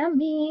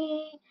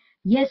संयमे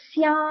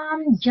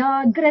यस्यां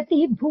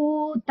जागृति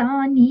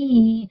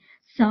भूतानि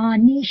सा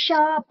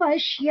निशा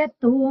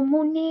पश्यतो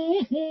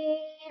मुनेः.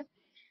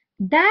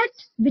 That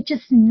which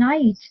is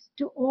night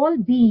to all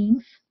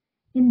beings,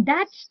 in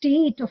that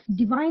state of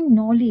divine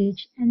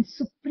knowledge and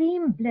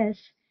supreme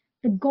bliss,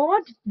 the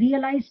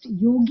God-realized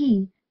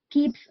yogi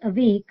keeps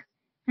awake,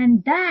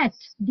 and that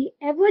the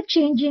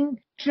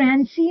ever-changing,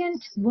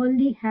 transient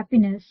worldly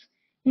happiness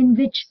in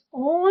which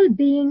all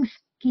beings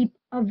keep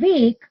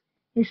awake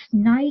is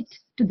night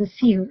to the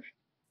seer.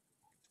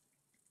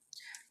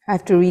 I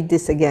have to read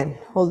this again.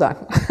 Hold on.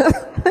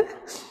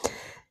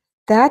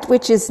 That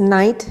which is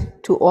night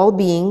to all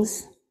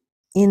beings,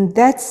 in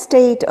that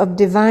state of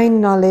divine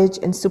knowledge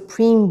and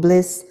supreme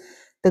bliss,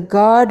 the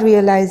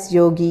God-realized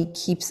yogi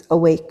keeps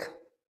awake.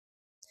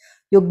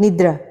 Yog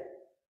Nidra.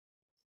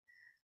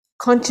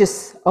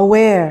 Conscious,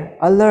 aware,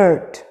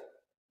 alert.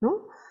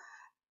 No?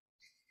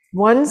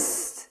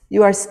 Once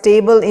you are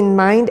stable in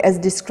mind as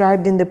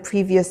described in the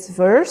previous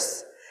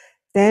verse,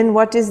 then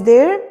what is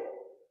there?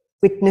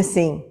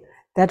 Witnessing.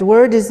 That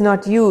word is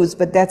not used,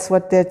 but that's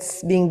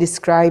being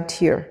described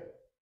here,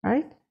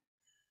 right?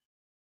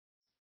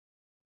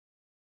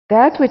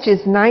 That which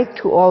is night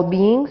to all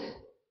beings,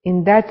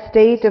 in that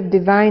state of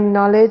divine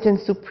knowledge and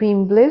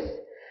supreme bliss,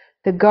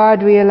 the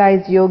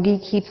God-realized yogi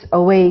keeps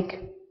awake.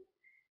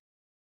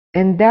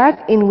 And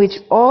that in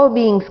which all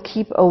beings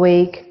keep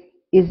awake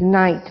is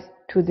night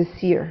to the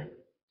seer.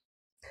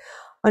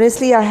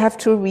 Honestly, I have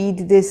to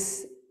read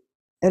this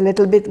a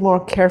little bit more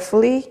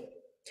carefully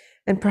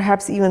and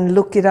perhaps even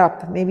look it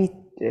up, maybe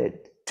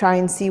try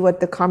and see what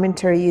the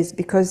commentary is,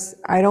 because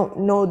I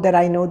don't know that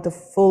I know the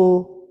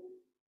full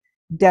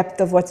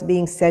depth of what's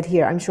being said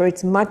here. I'm sure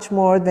it's much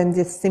more than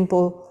this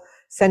simple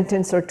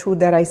sentence or two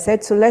that I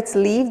said. So let's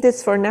leave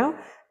this for now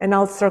and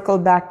I'll circle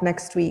back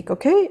next week,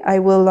 okay? I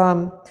will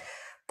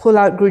pull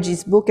out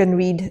Guruji's book and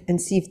read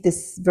and see if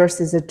this verse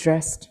is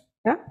addressed.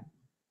 Yeah?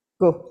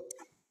 Go.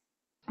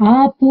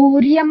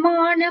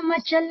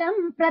 आपूर्यमाणमचलं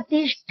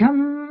प्रतिष्ठं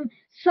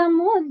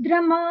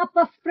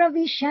समुद्रमापः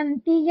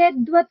प्रविशन्ति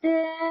यद्वत्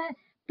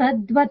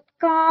तद्वत्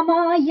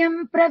कामायं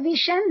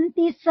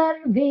प्रविशन्ति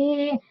सर्वे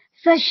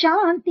स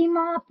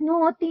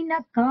शान्तिमाप्नोति न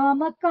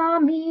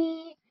कामकामी.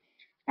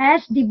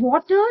 as the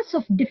waters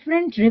of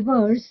different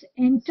rivers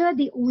enter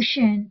the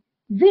ocean,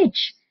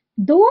 which,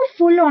 though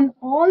full on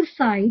all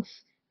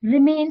sides,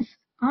 remains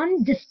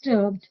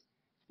undisturbed.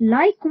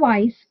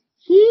 Likewise,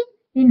 he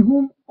in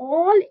whom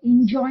all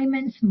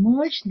enjoyments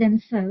merge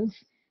themselves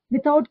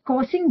without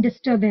causing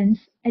disturbance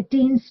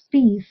attains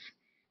peace,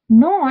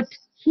 not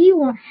he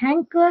who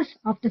hankers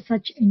after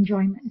such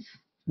enjoyments.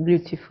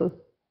 Beautiful.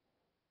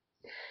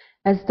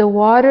 As the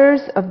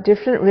waters of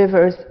different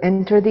rivers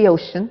enter the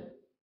ocean,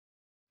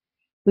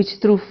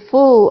 which though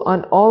full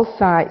on all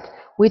sides,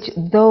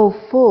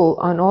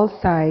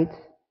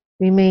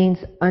 remains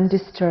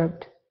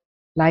undisturbed.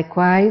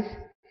 Likewise,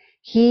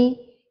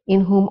 he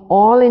in whom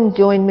all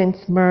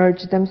enjoyments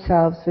merge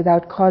themselves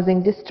without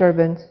causing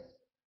disturbance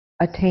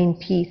attain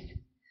peace,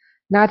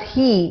 not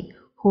he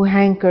who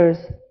hankers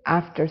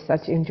after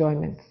such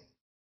enjoyments.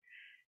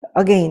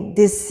 Again,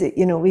 this,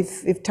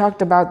 we've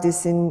talked about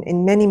this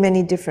in many,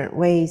 many different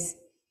ways.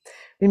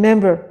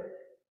 Remember,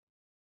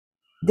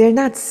 they're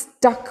not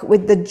stuck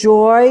with the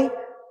joy,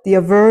 the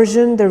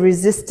aversion, the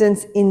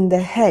resistance in the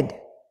head.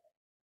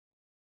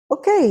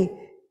 Okay,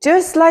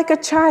 just like a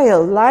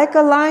child, like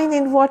a line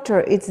in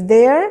water, it's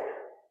there,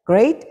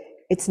 great.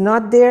 It's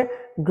not there,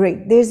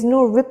 great. There's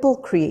no ripple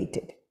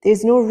created.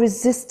 There's no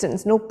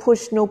resistance, no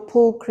push, no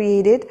pull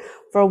created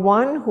for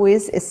one who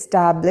is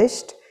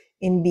established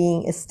in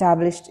being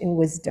established in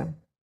wisdom.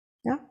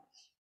 Yeah?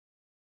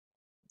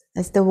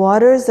 As the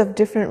waters of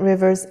different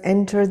rivers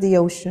enter the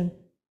ocean,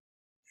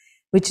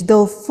 which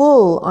though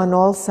full on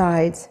all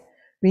sides,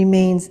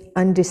 remains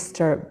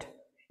undisturbed.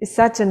 It's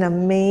such an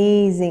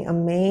amazing,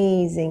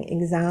 amazing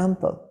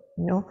example.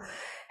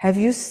 Have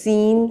you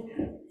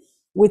seen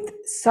with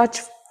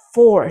such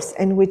force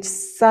and with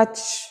such,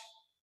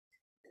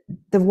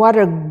 the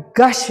water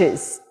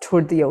gushes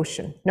toward the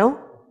ocean,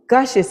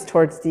 gushes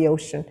towards the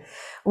ocean.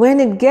 When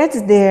it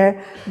gets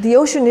there, the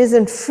ocean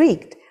isn't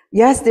freaked.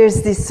 Yes,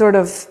 there's this sort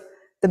of,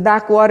 the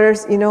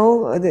backwaters,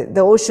 the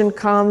ocean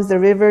comes, the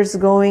river's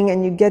going,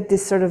 and you get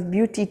this sort of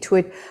beauty to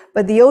it.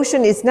 But the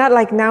ocean is not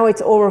like now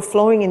it's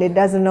overflowing and it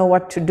doesn't know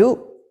what to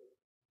do.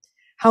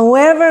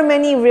 However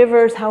many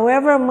rivers,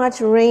 however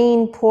much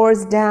rain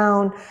pours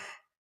down,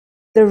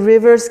 the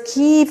rivers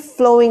keep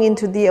flowing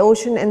into the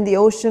ocean and the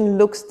ocean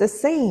looks the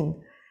same.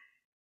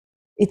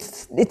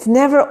 It's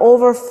never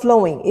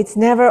overflowing. It's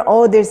never,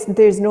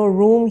 there's no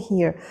room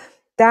here.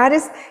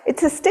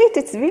 It's a state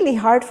it's really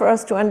hard for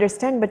us to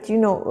understand, but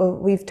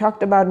we've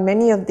talked about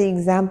many of the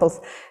examples.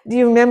 Do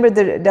you remember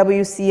the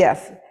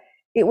WCF?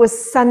 It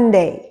was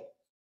Sunday.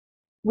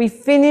 We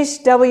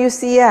finished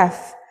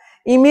WCF.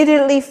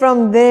 Immediately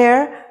from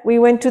there, we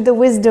went to the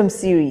Wisdom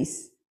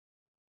series.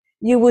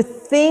 You would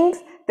think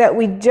that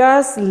we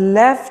just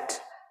left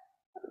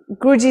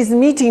Guruji's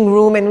meeting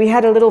room and we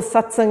had a little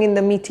satsang in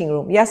the meeting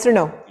room. Yes or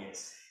no?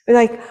 Yes. We're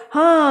like,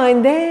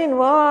 and then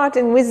what?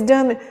 And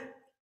wisdom.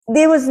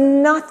 There was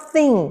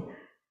nothing.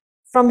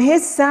 From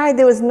his side,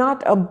 there was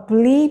not a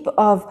bleep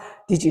of,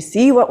 did you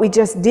see what we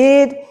just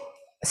did?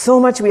 So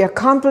much we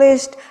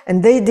accomplished,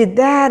 and they did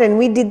that, and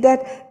we did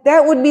that.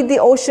 That would be the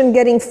ocean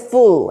getting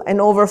full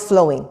and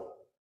overflowing.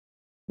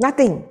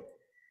 Nothing.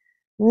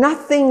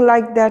 Nothing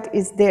like that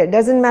is there.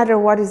 Doesn't matter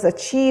what is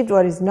achieved,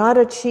 what is not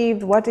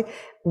achieved.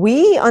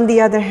 We, on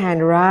the other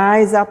hand,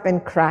 rise up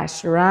and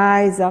crash,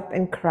 rise up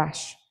and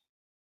crash.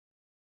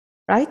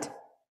 Right?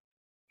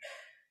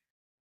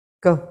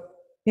 Go.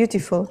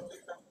 Beautiful.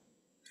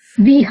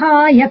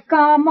 Vihaya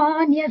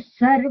kamanya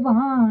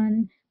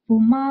sarvan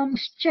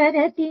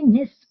pumanscharati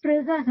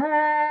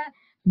nispragaha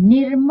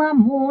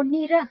nirmamo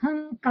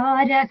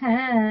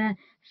nirahankaraha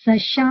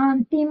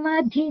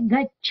sashantimadhi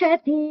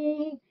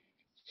gacchati.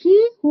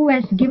 He who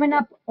has given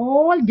up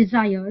all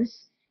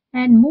desires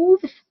and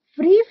moves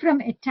free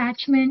from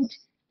attachment,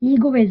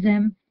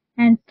 egoism,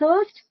 and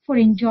thirst for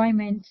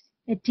enjoyment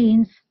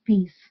attains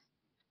peace.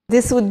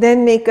 This would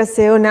then make us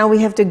say, now we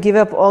have to give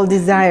up all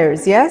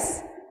desires,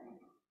 yes?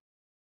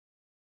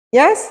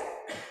 Yes?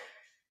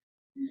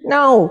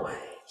 No.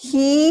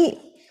 He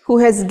who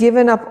has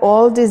given up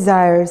all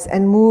desires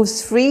and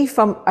moves free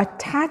from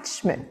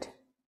attachment.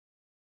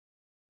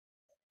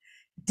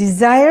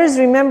 Desires,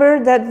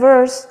 remember that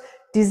verse,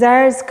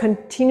 desires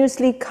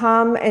continuously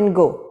come and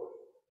go.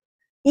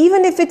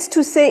 Even if it's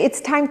to say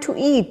it's time to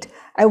eat,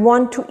 I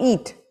want to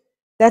eat.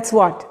 That's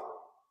what?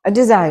 A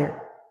desire.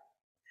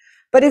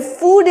 But if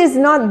food is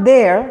not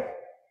there,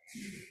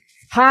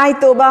 hi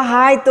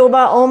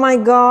Toba, oh my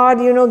God,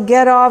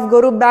 get off,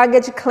 go to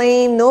baggage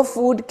claim, no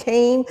food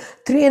came,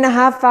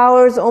 3.5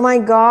 hours, oh my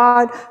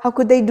God, how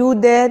could they do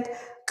that?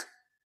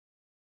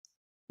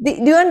 Do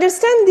you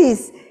understand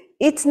this?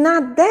 It's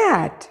not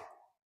that.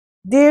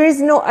 There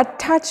is no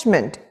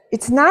attachment.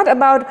 It's not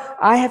about,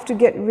 I have to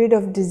get rid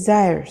of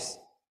desires.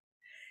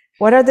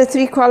 What are the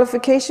 3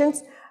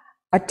 qualifications?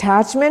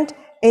 Attachment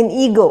and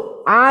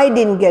ego. I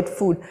didn't get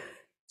food.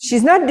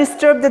 She's not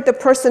disturbed that the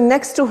person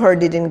next to her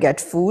didn't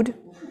get food.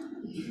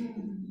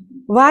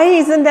 Why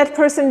isn't that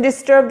person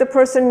disturbed the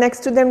person next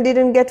to them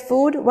didn't get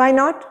food? Why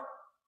not?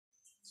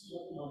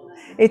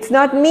 It's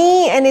not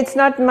me and it's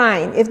not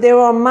mine. If they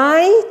were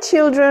my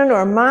children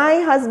or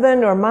my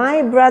husband or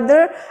my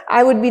brother,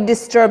 I would be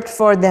disturbed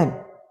for them.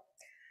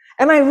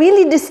 Am I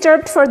really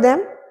disturbed for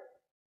them?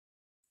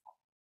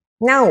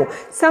 No,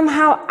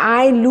 somehow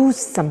I lose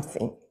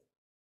something.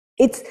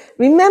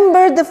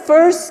 Remember the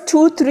first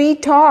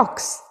 2-3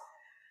 talks.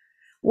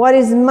 What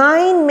is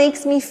mine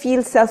makes me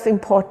feel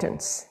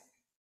self-importance.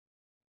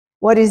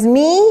 What is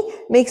me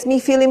makes me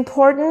feel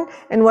important,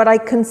 and what I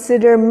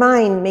consider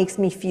mine makes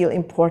me feel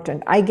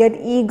important. I get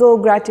ego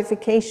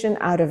gratification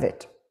out of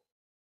it.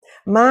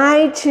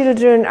 My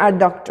children are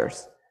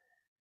doctors.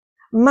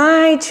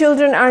 My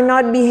children are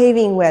not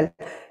behaving well.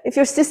 If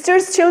your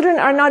sister's children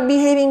are not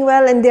behaving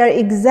well and they are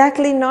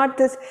exactly not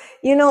this,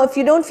 if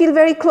you don't feel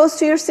very close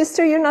to your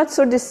sister, you're not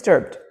so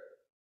disturbed.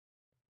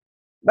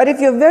 But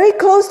if you're very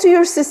close to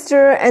your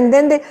sister and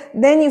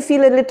then you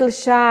feel a little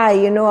shy,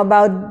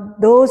 about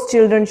those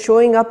children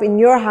showing up in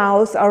your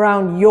house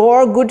around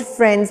your good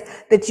friends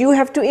that you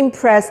have to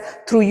impress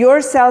through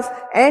yourself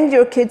and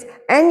your kids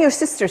and your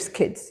sister's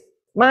kids.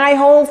 My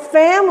whole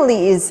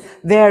family is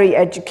very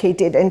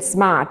educated and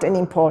smart and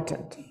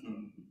important.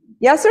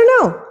 Yes or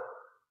no?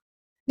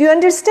 Do you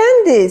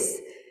understand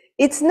this?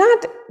 It's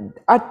not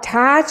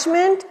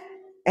attachment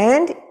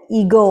and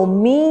ego,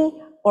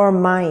 me or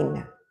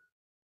mine.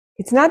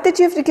 It's not that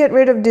you have to get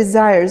rid of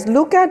desires.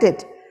 Look at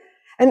it.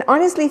 And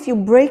honestly, if you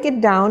break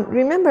it down,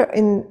 remember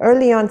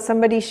early on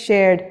somebody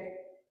shared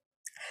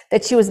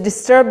that she was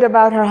disturbed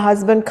about her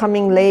husband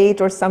coming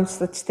late or some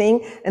such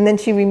thing. And then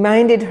she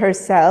reminded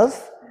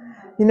herself,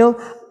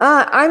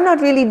 I'm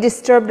not really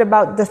disturbed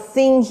about the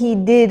thing he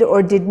did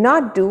or did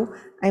not do.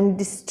 I'm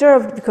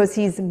disturbed because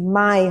he's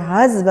my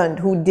husband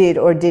who did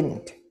or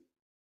didn't.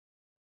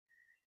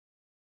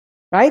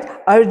 Right?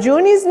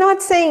 Arjuna is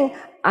not saying,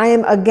 I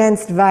am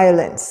against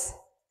violence.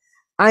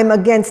 I'm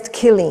against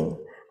killing.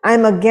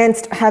 I'm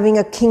against having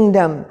a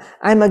kingdom.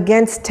 I'm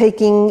against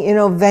taking,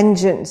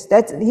 vengeance.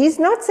 He's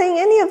not saying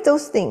any of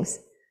those things.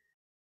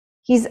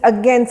 He's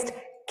against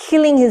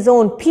killing his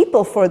own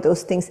people for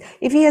those things.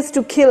 If he has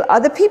to kill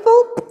other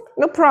people,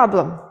 no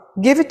problem.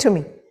 Give it to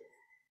me.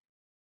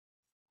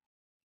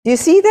 Do you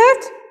see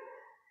that?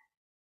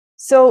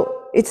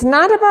 So it's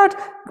not about,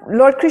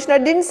 Lord Krishna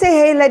didn't say,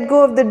 hey, let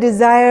go of the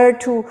desire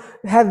to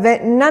have,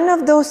 none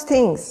of those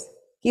things.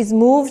 He's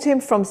moved him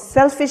from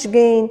selfish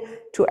gain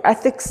to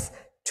ethics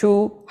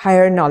to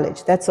higher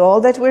knowledge. That's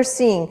all that we're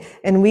seeing.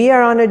 And we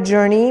are on a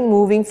journey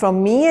moving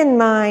from me and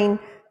mine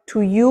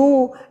to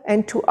you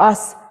and to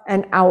us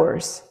and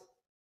ours.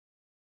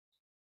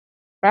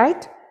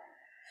 Right?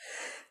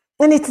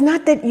 And it's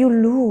not that you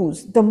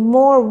lose. The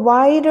more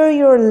wider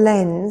your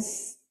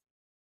lens,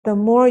 the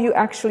more you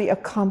actually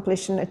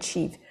accomplish and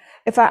achieve.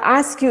 If I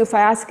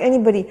ask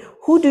anybody,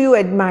 who do you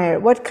admire?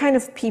 What kind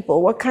of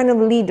people? What kind of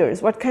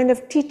leaders? What kind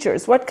of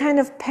teachers? What kind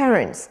of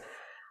parents?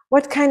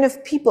 What kind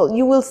of people?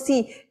 You will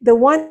see the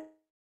one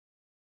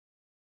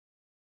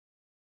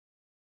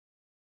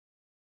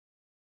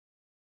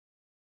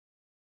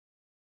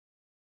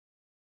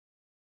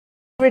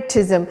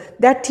favoritism,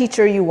 that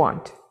teacher you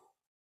want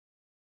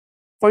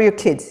for your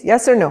kids,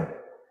 yes or no?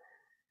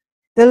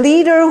 The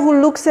leader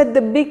who looks at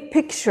the big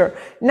picture,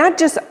 not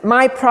just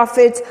my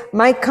profits,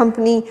 my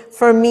company,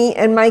 for me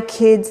and my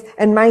kids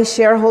and my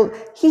shareholder.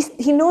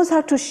 He knows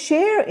how to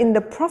share in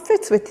the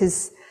profits with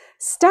his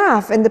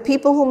staff and the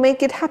people who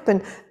make it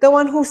happen. The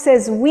one who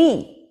says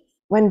we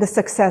when the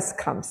success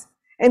comes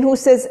and who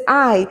says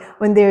I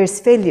when there is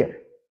failure.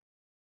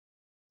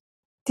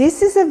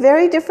 This is a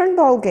very different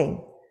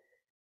ballgame.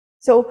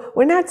 So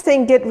we're not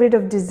saying get rid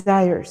of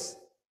desires.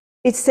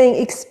 It's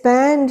saying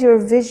expand your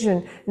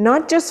vision,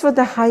 not just for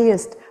the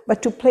highest,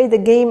 but to play the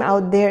game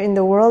out there in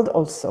the world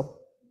also.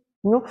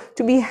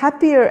 To be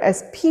happier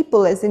as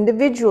people, as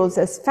individuals,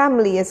 as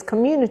family, as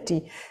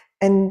community,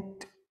 and,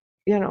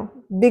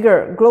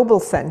 bigger global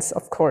sense,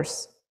 of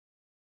course.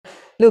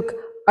 Look,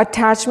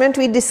 attachment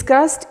we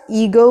discussed,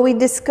 ego we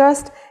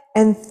discussed,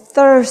 and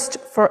thirst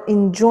for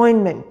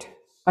enjoyment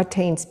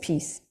attains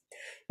peace.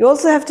 You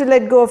also have to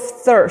let go of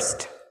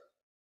thirst.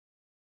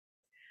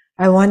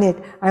 I want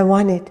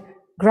it.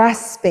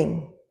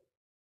 Grasping.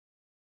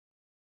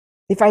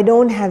 If I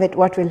don't have it,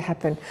 what will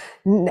happen?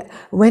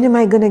 When am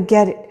I going to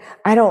get it?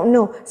 I don't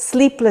know.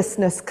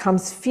 Sleeplessness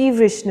comes,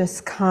 feverishness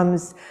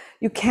comes.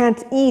 You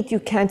can't eat, you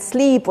can't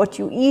sleep. What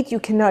you eat, you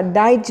cannot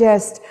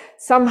digest.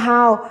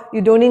 Somehow,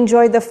 you don't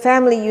enjoy the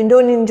family, you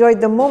don't enjoy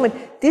the moment.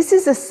 This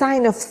is a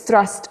sign of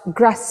thrust,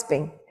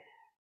 grasping.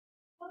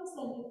 How is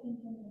that different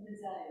from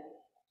desire?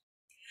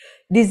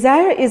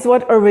 Desire is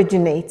what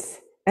originates.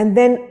 And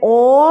then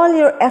all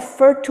your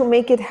effort to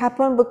make it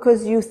happen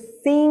because you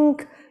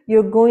think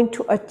you're going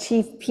to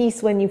achieve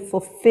peace when you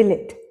fulfill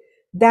it.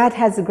 That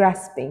has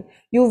grasping.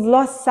 You've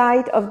lost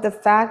sight of the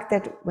fact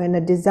that when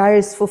a desire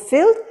is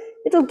fulfilled,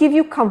 it'll give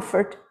you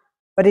comfort,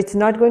 but it's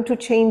not going to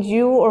change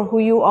you or who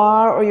you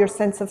are or your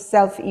sense of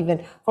self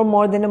even for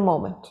more than a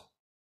moment.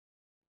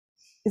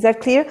 Is that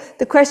clear?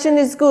 The question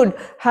is good.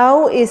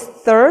 How is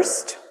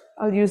thirst,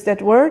 I'll use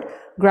that word,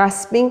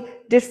 grasping,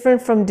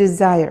 different from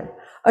desire?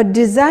 A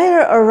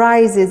desire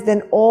arises,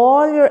 then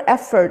all your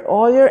effort,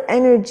 all your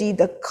energy,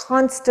 the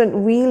constant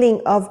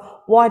wheeling of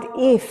what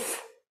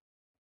if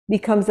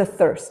becomes a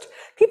thirst.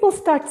 People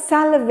start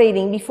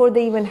salivating before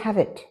they even have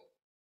it.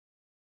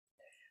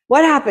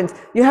 What happens?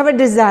 You have a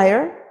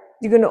desire,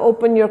 you're going to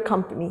open your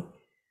company.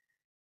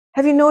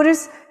 Have you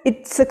noticed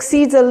it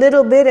succeeds a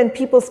little bit and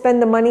people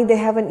spend the money they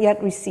haven't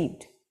yet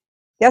received?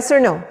 Yes or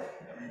no?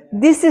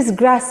 This is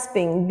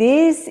grasping.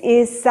 This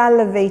is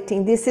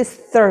salivating. This is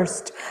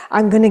thirst.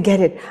 I'm going to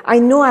get it. I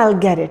know I'll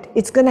get it.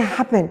 It's going to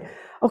happen.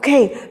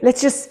 Okay,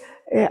 let's just,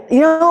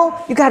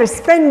 you got to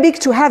spend big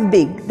to have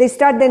big. They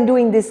start then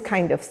doing this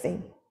kind of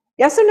thing.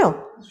 Yes or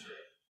no?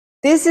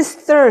 This is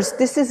thirst.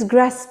 This is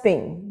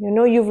grasping.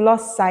 You've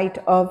lost sight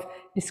of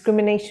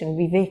discrimination,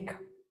 vivek.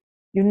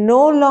 You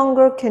no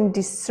longer can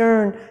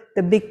discern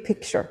the big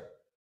picture.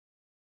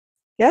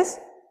 Yes?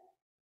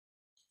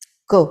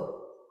 Go.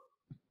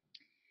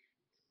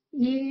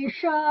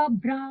 Yesha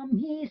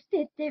brahmi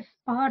sthitih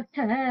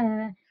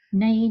partha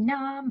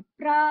nainam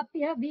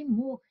prapya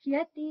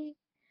vimuhyati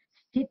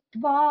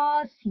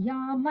sthitva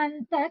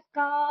syamanta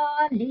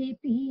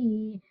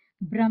kalepi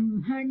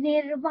brahma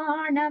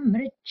nirvana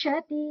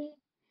mrichati.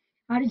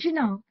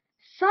 Arjuna,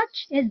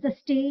 such is the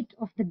state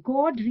of the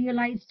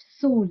God-realized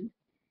soul.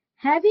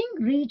 Having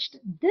reached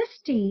this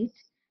state,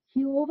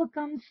 he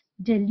overcomes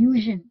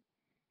delusion,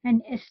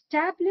 and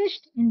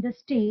established in the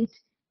state,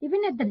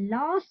 even at the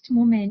last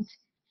moment,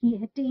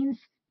 he attains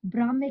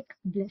Brahmic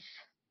bliss.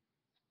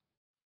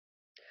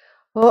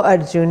 Oh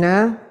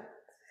Arjuna,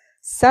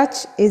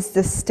 such is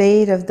the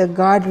state of the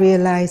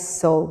God-realized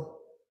soul.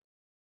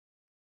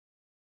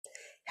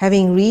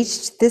 Having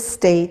reached this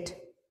state,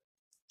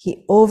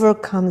 he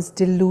overcomes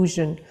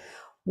delusion.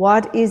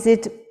 What is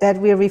it that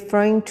we're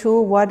referring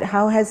to?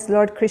 How has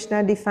Lord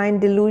Krishna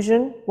defined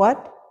delusion?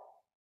 What?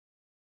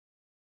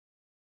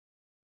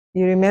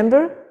 You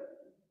remember?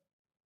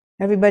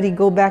 Everybody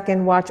go back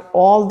and watch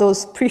all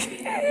those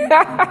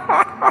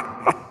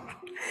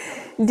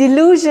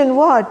Delusion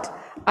what?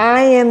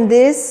 I am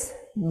this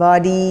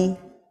body.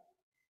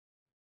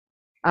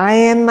 I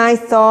am my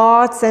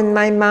thoughts and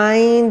my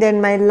mind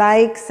and my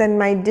likes and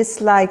my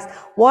dislikes.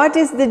 What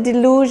is the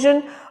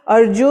delusion?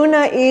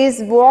 Arjuna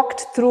is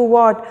walked through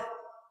what?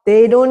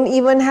 They don't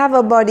even have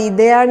a body.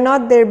 They are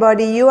not their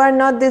body. You are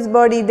not this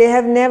body. They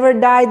have never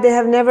died. They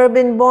have never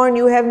been born.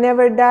 You have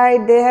never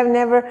died. They have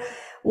never...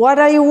 What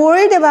are you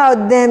worried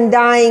about them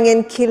dying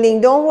and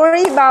killing? Don't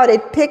worry about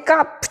it. Pick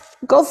up.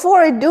 Go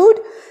for it, dude.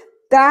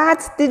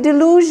 That's the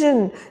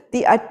delusion.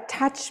 The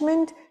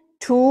attachment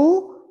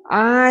to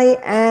I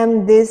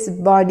am this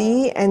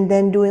body, and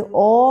then doing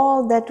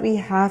all that we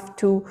have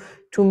to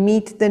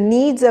meet the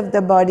needs of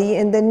the body.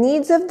 And the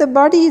needs of the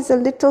body is a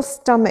little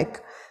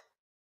stomach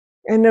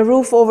and a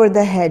roof over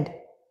the head.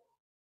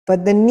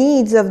 But the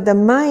needs of the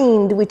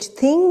mind, which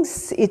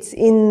thinks it's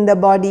in the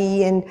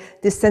body, and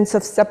the sense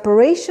of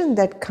separation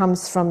that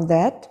comes from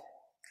that.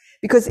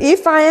 Because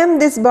if I am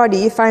this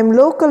body, if I'm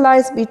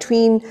localized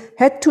between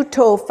head to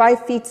toe,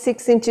 5 feet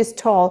 6 inches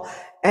tall,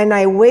 and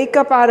I wake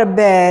up out of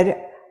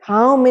bed,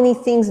 how many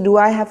things do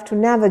I have to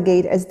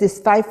navigate as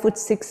this 5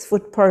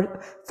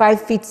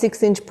 feet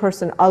 6 inch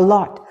person? A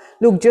lot.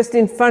 Look, just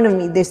in front of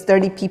me, there's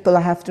 30 people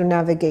I have to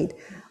navigate.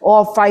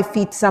 All 5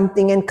 feet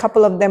something, and a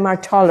couple of them are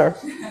taller.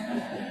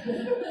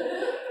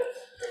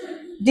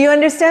 Do you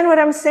understand what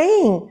I'm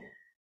saying?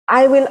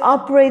 I will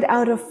operate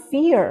out of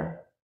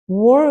fear,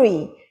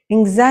 worry,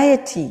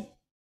 anxiety.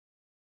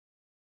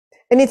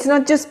 And it's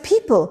not just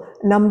people,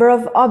 number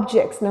of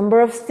objects, number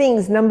of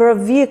things, number of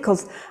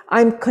vehicles.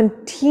 I'm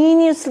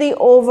continuously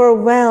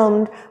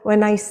overwhelmed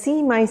when I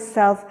see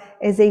myself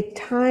as a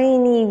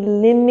tiny,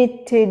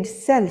 limited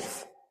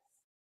self.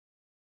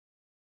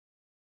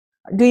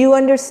 Do you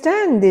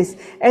understand this?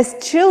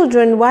 As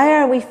children, why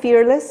are we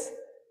fearless?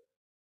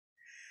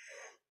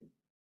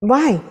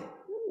 Why?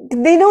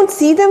 They don't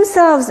see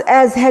themselves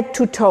as head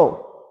to toe.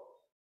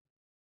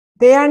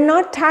 They are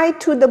not tied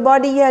to the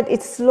body yet.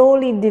 It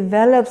slowly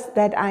develops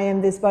that I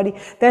am this body.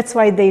 That's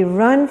why they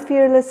run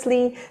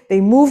fearlessly. They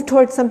move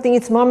towards something.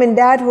 It's mom and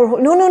dad who are,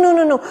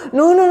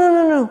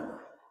 no.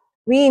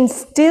 We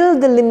instill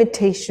the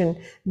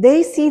limitation.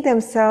 They see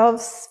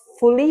themselves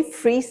fully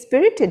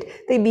free-spirited.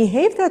 They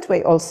behave that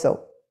way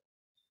also.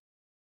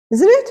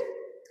 Isn't it?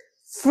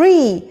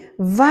 Free,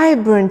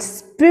 vibrant,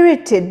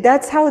 spirited.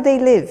 That's how they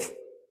live.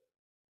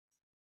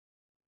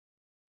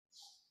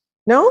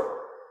 No?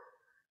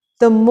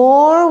 The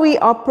more we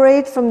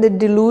operate from the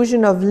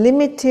delusion of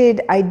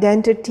limited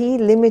identity,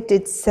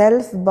 limited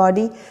self,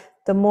 body,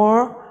 the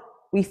more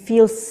we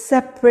feel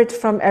separate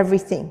from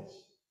everything.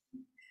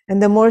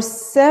 And the more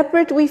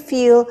separate we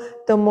feel,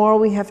 the more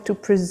we have to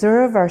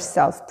preserve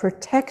ourselves,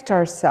 protect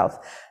ourselves,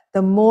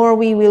 the more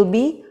we will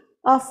be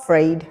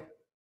afraid.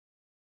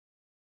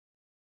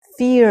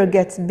 Fear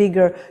gets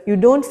bigger. You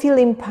don't feel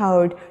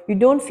empowered. You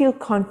don't feel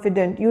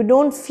confident. You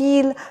don't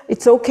feel,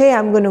 it's okay,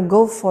 I'm going to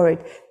go for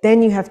it.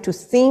 Then you have to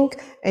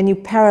think, and you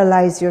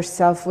paralyze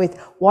yourself with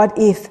what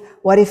if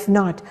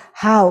not,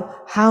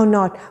 how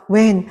not,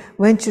 when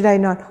should I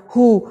not,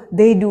 who,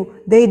 they do,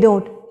 they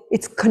don't.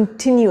 It's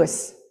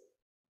continuous.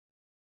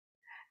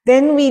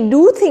 Then we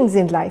do things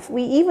in life.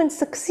 We even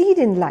succeed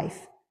in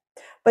life.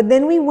 But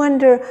then we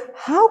wonder,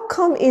 how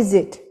come is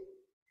it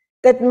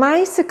that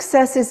my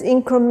success is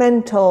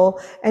incremental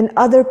and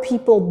other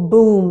people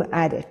boom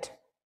at it?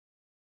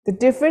 The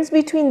difference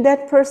between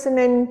that person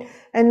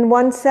and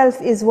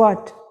oneself is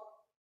what?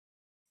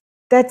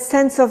 That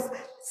sense of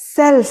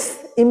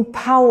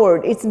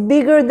self-empowered. It's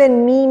bigger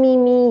than me,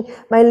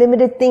 my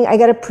limited thing. I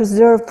got to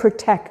preserve,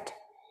 protect.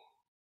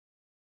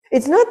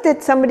 It's not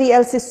that somebody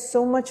else is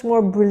so much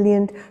more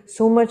brilliant,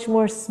 so much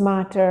more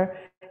smarter,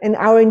 and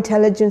our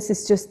intelligence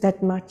is just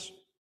that much.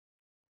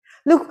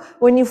 Look,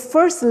 when you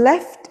first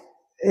left,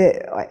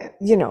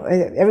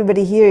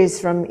 everybody here is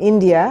from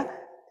India.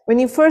 When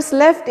you first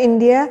left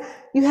India,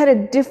 you had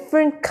a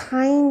different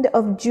kind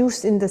of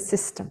juice in the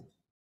system.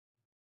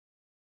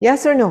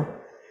 Yes or no?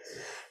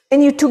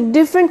 And you took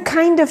different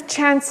kind of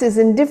chances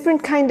and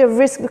different kind of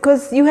risk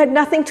because you had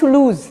nothing to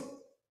lose.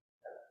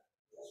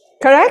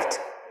 Correct?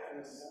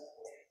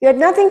 You had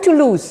nothing to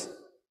lose.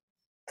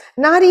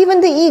 Not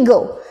even the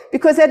ego.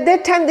 Because at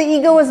that time the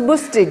ego was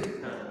boosted.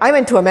 I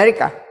went to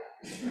America.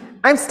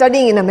 I'm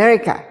studying in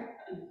America.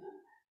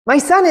 My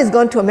son has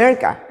gone to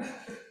America.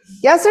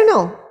 Yes or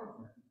no?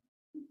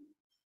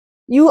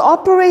 You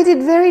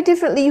operated very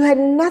differently. You had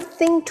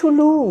nothing to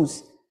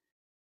lose.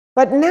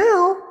 But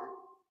now,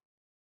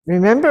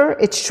 remember,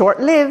 it's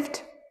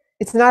short-lived.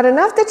 It's not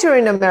enough that you're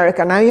in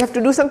America. Now you have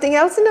to do something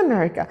else in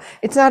America.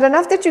 It's not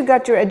enough that you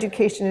got your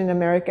education in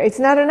America. It's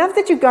not enough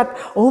that you got,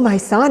 oh, my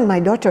son, my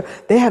daughter,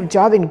 they have a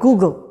job in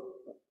Google.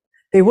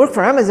 They work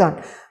for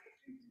Amazon.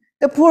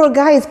 The poor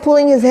guy is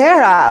pulling his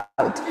hair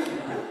out.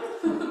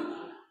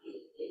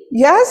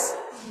 Yes?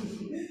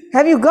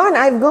 Have you gone?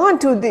 I've gone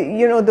to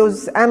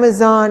those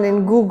Amazon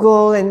and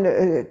Google and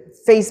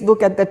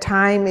Facebook at the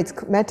time. It's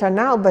Meta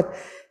now, but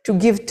to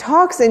give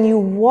talks, and you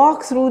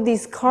walk through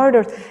these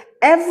corridors.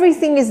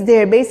 Everything is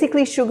there,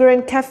 basically sugar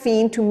and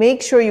caffeine to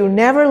make sure you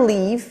never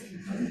leave.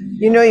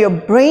 Your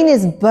brain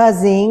is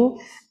buzzing,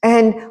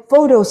 and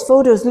photos.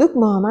 Look,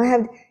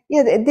 Mom,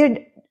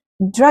 they're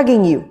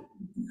drugging you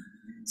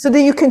so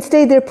that you can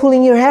stay there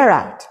pulling your hair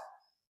out.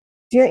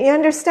 Do you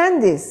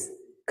understand this?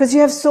 Because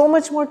you have so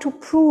much more to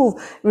prove.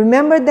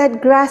 Remember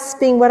that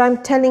grasping, what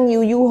I'm telling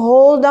you. You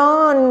hold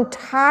on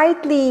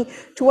tightly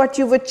to what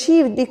you've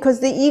achieved, because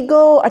the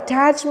ego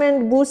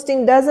attachment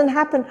boosting doesn't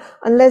happen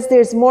unless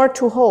there's more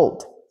to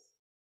hold.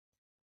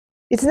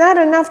 It's not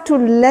enough to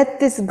let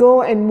this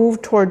go and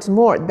move towards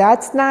more.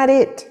 That's not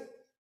it.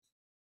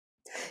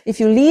 If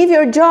you leave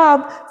your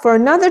job for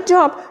another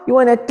job, you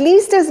want at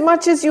least as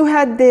much as you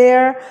had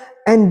there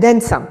and then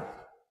some.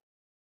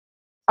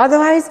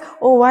 Otherwise,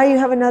 why you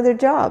have another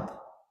job?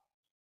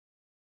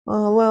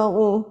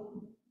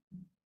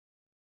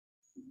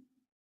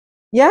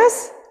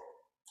 Yes?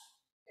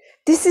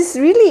 This is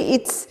really,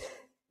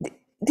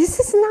 this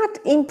is not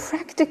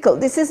impractical.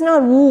 This is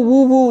not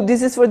woo.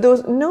 This is for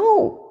those.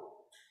 No.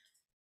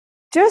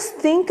 Just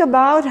think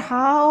about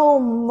how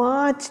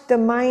much the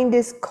mind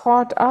is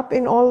caught up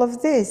in all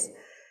of this.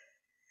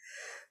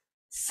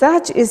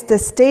 Such is the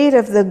state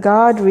of the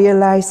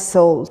God-realized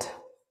soul.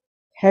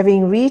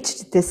 Having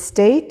reached this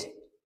state,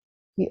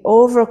 he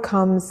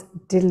overcomes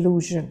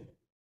delusion.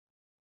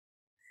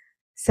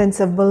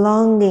 Sense of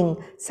belonging,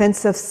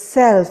 sense of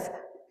self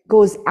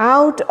goes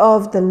out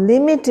of the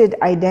limited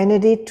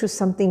identity to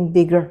something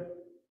bigger.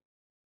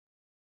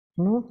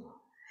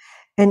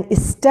 And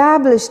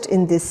established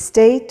in this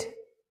state,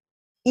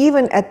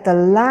 even at the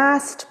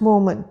last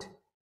moment,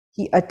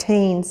 he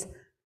attains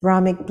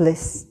Brahmic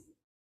bliss.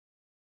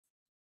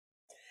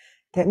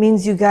 That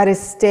means you got to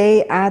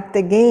stay at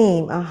the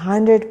game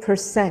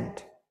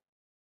 100%.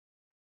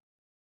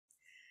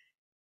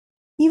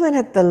 Even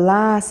at the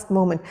last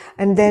moment.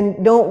 And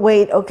then don't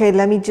wait, okay,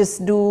 let me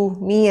just do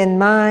me and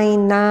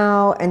mine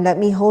now, and let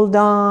me hold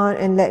on,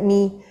 and let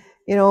me,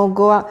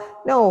 go out.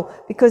 No,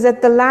 because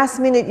at the last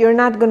minute, you're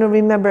not going to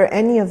remember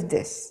any of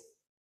this.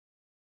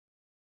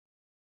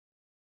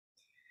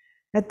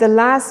 At the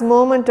last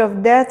moment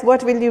of death,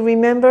 what will you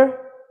remember?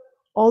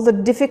 All the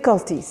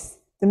difficulties,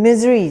 the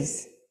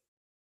miseries.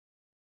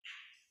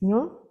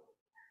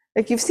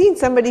 Like you've seen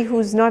somebody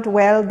who's not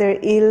well, they're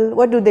ill,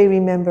 what do they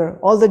remember?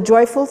 All the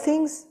joyful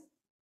things?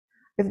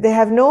 If they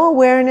have no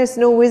awareness,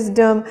 no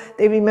wisdom,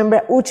 they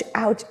remember, ouch,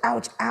 ouch,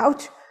 ouch,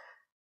 ouch.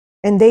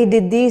 And they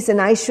did this, and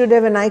I should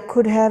have, and I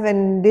could have,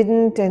 and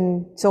didn't,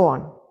 and so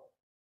on.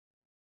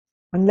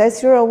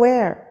 Unless you're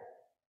aware,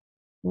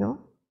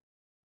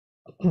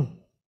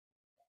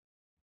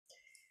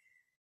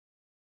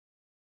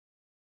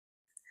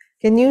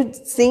 Can you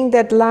sing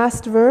that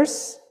last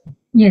verse?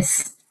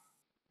 Yes.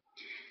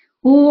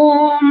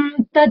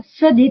 Om Tat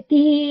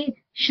Saditi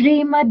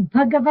Srimad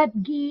Bhagavad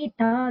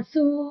Gita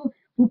Su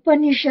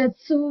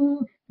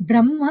Upanishatsu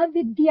Brahma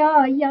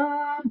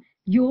Vidyayam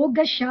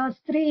Yoga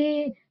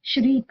Shastre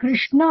Shri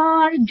Krishna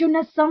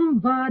Arjuna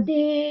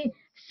Samvade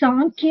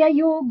Sankhya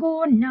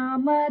Yogo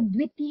Nama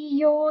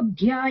Dvitiyo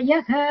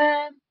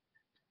Dhyayah.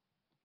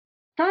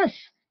 Thus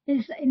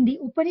is in the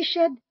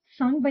Upanishad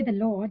sung by the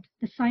Lord,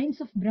 the science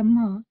of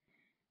Brahma,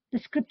 the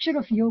scripture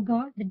of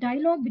yoga, the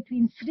dialogue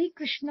between Sri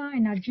Krishna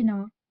and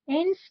Arjuna,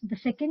 ends the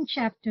second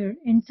chapter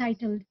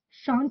entitled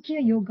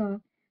Sankhya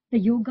Yoga, the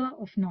yoga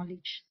of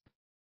knowledge.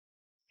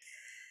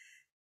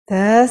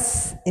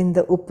 Thus, in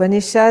the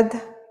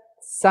Upanishad,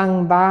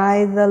 sung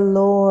by the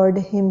Lord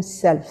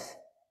Himself.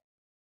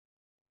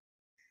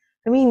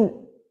 I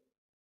mean,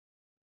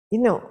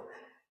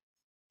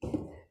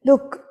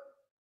 look,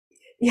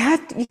 you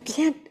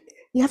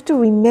have to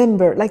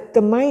remember, like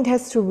the mind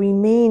has to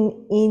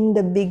remain in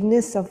the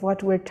bigness of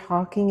what we're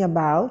talking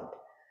about.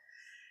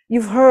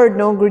 You've heard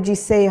Guruji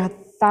say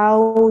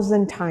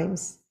 1,000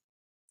 times.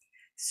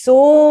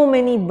 So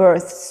many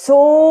births,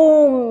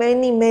 so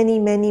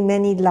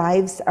many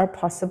lives are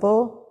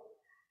possible.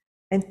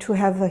 And to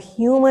have a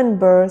human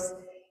birth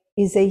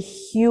is a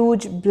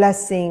huge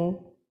blessing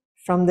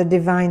from the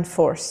divine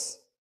force.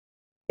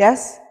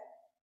 Yes?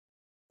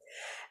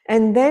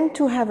 And then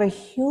to have a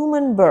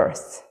human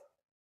birth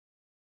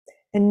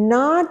and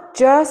not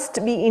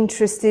just be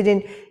interested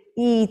in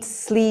eat,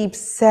 sleep,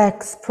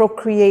 sex,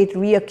 procreate,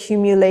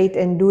 reaccumulate,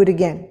 and do it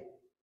again.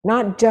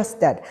 Not just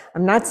that.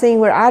 I'm not saying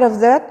we're out of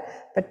that,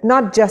 but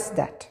not just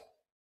that.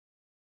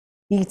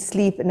 Eat,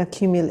 sleep, and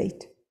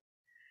accumulate.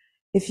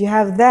 If you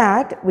have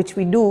that, which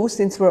we do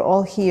since we're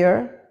all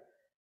here,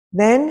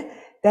 then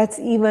that's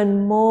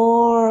even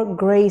more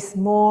grace,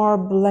 more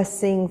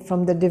blessing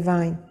from the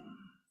divine.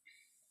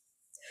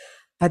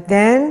 But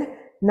then,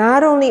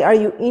 not only are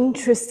you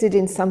interested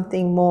in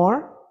something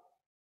more,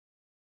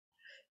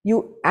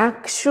 you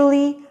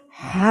actually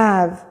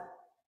have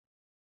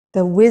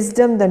the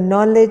wisdom, the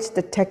knowledge,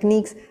 the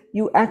techniques.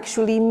 You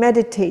actually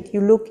meditate,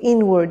 you look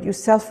inward, you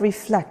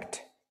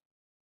self-reflect.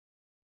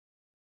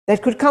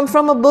 That could come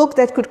from a book,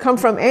 that could come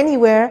from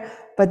anywhere,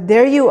 but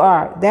there you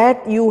are,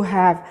 that you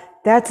have.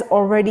 That's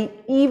already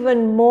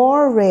even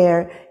more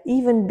rare,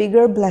 even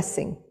bigger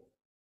blessing.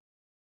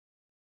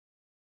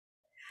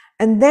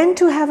 And then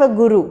to have a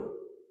guru.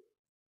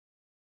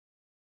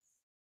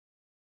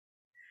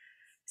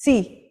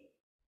 See,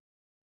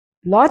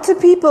 lots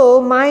of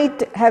people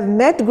might have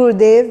met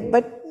Gurudev,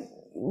 but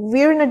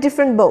we're in a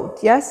different boat,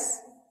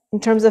 yes? In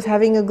terms of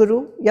having a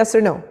guru, yes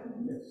or no?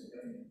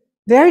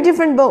 Very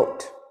different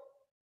boat.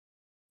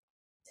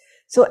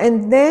 So,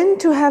 and then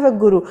to have a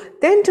guru,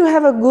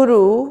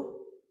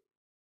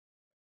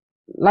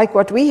 like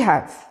what we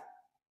have,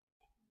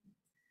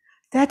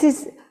 that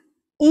is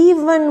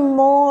even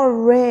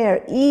more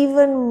rare,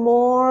 even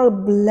more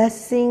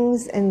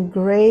blessings and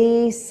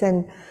grace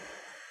and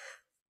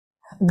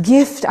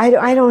gift.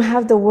 I don't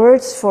have the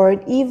words for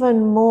it,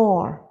 even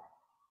more.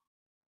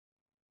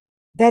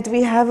 That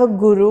we have a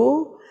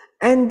guru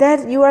and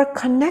that you are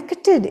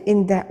connected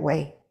in that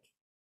way.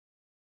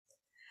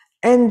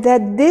 And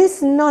that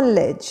this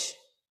knowledge,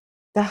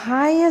 the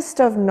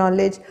highest of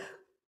knowledge,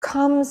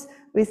 comes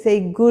with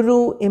a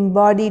guru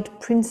embodied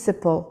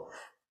principle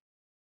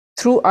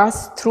through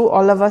us, through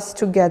all of us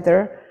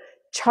together,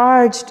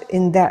 charged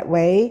in that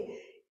way,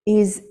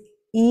 is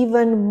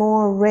even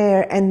more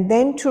rare. And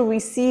then to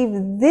receive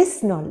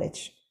this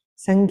knowledge,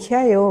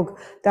 Sankhya Yoga,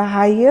 the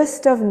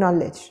highest of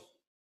knowledge,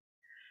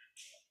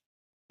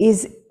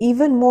 is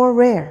even more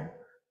rare.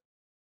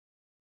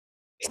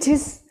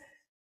 It's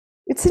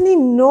an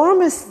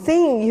enormous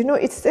thing,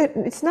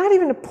 it's not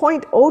even a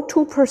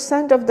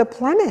 0.02% of the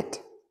planet.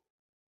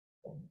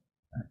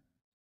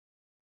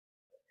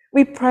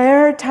 We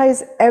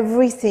prioritize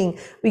everything.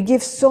 We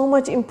give so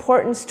much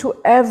importance to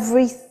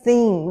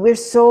everything. We're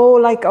so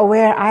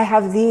aware, I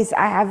have these,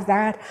 I have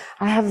that,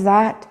 I have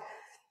that.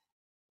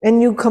 And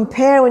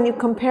when you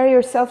compare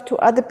yourself to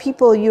other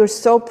people, you're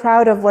so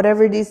proud of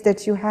whatever it is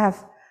that you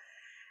have.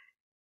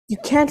 You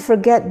can't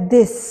forget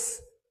this.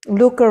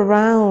 Look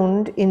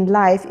around in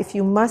life. If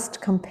you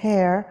must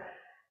compare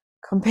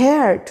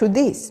to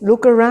this.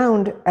 Look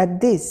around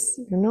at this,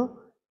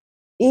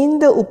 In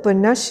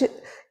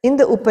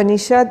the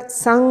Upanishad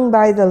sung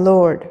by the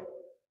Lord,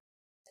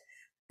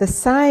 the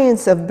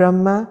science of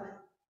Brahma,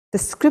 the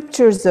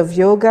scriptures of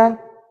yoga,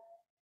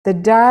 the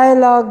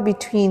dialogue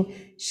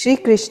between Sri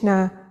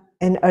Krishna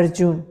and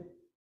Arjuna.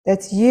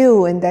 That's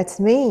you and that's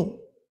me.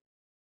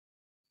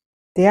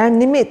 They are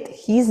Nimit,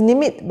 he's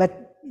Nimit,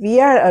 but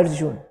we are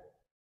Arjuna.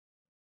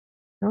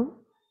 No?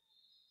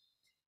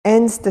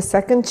 Ends the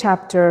second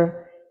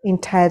chapter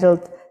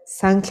entitled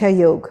Sankhya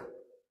Yoga,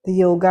 the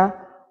yoga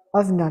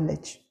of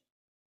knowledge.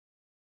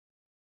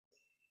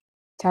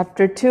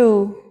 Chapter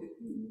 2,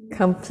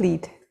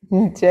 complete.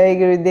 Jai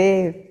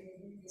Gurudev.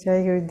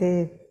 Jai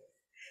Gurudev.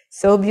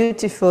 So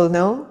beautiful,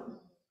 no?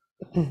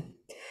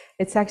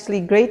 It's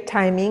actually great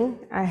timing.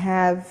 I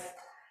have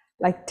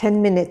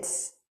 10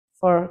 minutes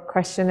for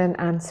question and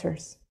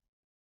answers.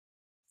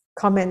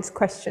 Comments,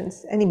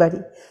 questions, anybody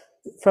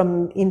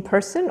from in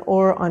person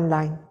or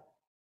online.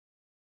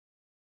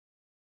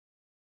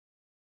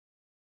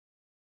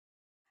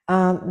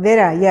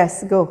 Vera,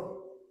 yes, go.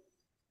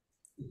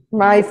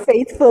 My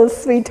faithful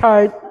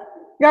sweetheart,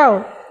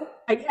 go.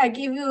 I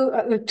give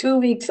you 2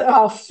 weeks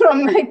off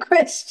from my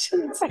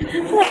questions.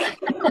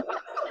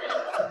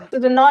 So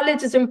the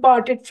knowledge is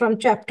imparted from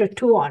chapter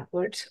 2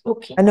 onwards.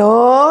 Okay.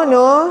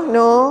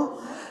 No.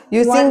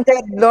 You think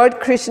that Lord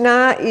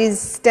Krishna is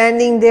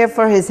standing there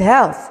for his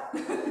health?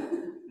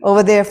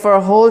 Over there for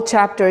a whole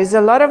chapter is a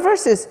lot of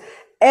verses.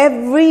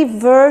 Every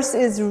verse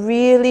is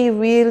really,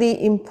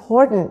 really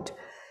important.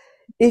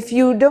 If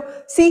you don't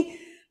see,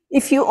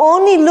 if you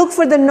only look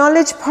for the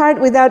knowledge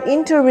part without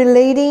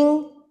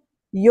interrelating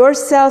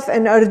yourself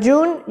and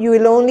Arjun, you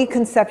will only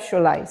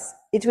conceptualize.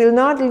 It will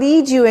not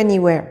lead you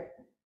anywhere.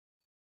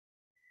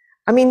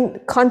 I mean,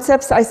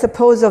 concepts, I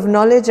suppose, of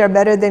knowledge are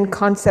better than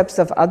concepts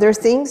of other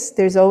things.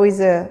 There's always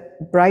a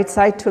bright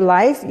side to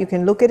life. You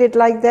can look at it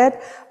like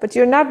that, but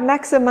you're not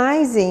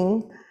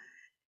maximizing.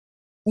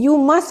 You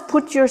must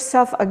put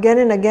yourself again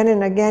and again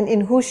and again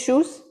in whose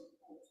shoes?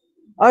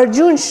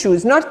 Arjun's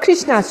shoes, not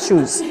Krishna's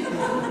shoes.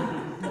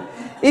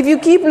 If you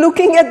keep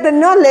looking at the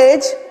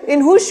knowledge,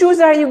 in whose shoes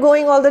are you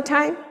going all the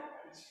time?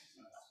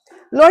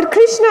 Lord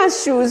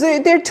Krishna's shoes,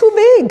 they're too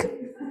big.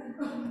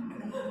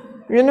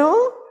 You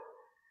know?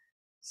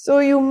 So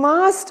you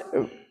must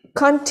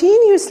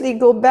continuously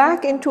go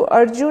back into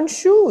Arjun's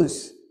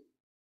shoes.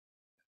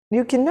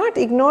 You cannot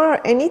ignore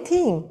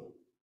anything.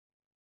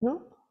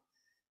 No?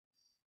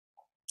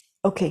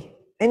 Okay.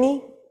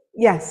 Any?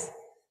 Yes.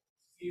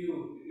 If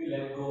you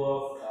let go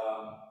of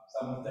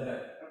some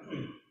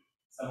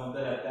of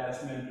that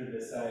attachment to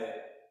desire,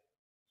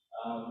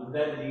 would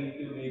that lead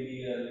to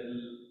maybe a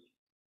little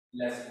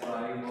less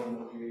drive or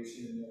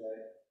motivation in your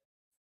life?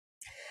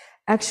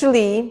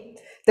 Actually,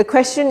 the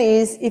question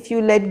is, if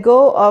you let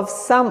go of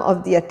some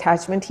of the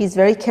attachment, he's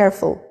very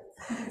careful.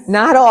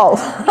 Not all.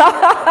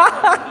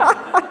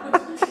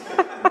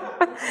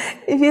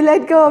 If you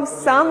let go of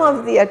some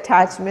of the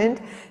attachment,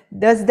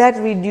 does that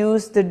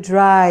reduce the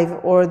drive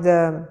or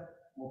the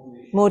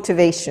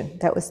motivation?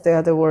 That was the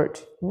other word,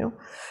 you know.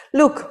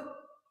 Look,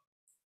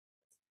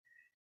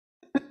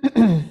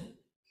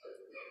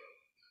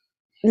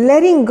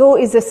 letting go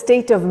is a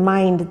state of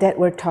mind that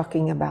we're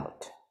talking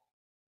about.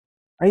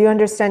 Are you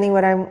understanding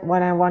what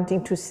I'm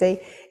wanting to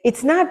say?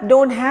 It's not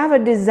don't have a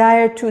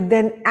desire to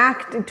then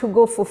act and to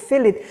go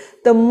fulfill it.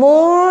 The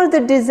more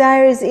the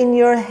desire is in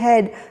your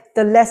head,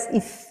 the less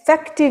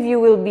effective you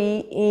will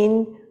be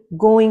in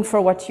going for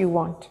what you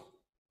want.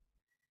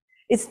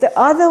 It's the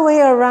other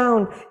way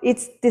around.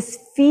 It's this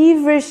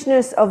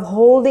feverishness of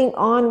holding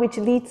on which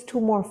leads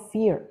to more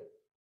fear.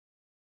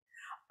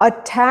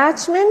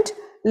 Attachment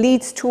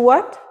leads to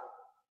what?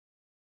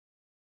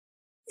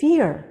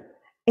 Fear,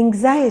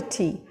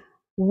 anxiety,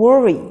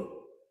 worry.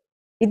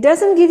 It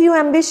doesn't give you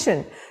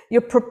ambition.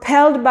 You're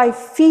propelled by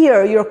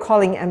fear, you're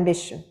calling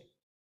ambition.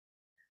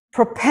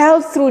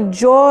 Propelled through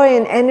joy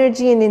and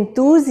energy and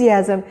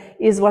enthusiasm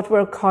is what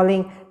we're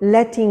calling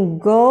letting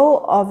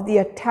go of the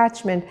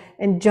attachment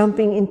and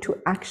jumping into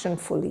action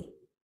fully.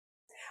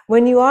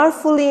 When you are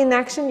fully in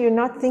action, you're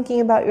not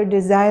thinking about your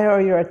desire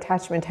or your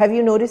attachment. Have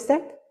you noticed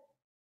that?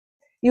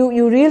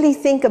 You really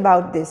think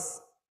about this.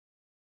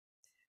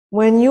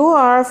 When you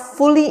are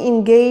fully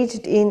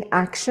engaged in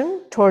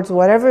action towards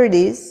whatever it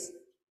is,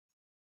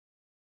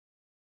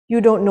 you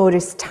don't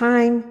notice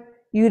time,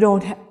 you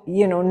don't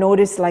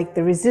notice like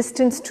the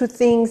resistance to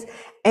things,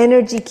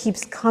 energy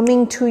keeps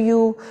coming to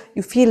you,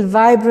 you feel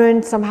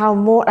vibrant, somehow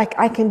more, like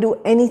I can do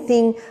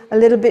anything a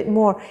little bit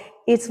more.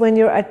 It's when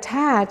you're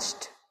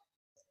attached,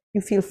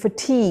 you feel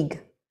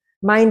fatigue,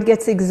 mind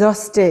gets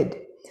exhausted,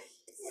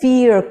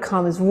 fear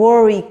comes,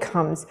 worry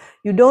comes.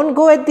 You don't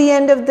go at the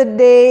end of the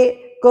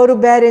day, go to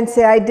bed and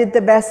say, I did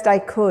the best I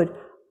could.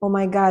 Oh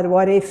my God,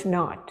 what if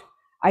not?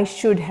 I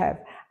should have,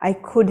 I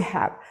could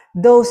have.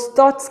 Those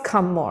thoughts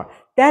come more.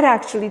 That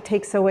actually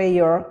takes away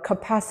your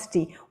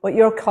capacity. What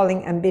you're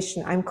calling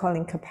ambition, I'm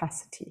calling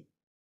capacity,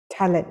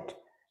 talent,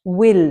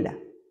 will.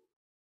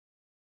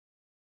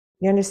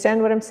 You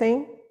understand what I'm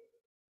saying?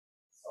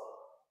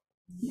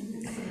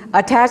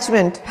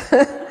 Attachment.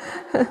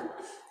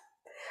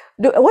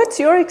 What's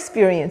your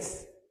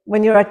experience?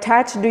 When you're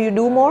attached, do you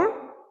do more?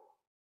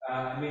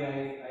 I mean,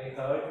 I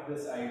heard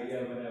this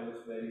idea when I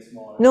was very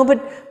small. No,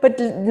 but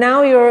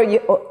now you're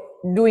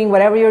doing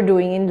whatever you're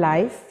doing in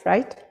life,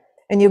 right?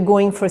 And you're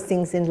going for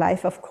things in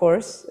life, of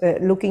course.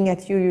 Looking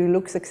at you, you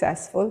look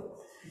successful.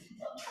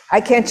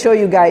 I can't show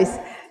you guys.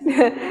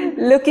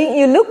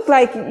 You look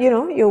like,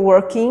 you're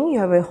working, you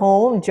have a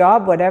home,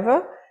 job,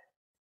 whatever.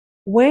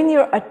 When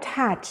you're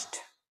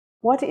attached,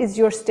 what is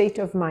your state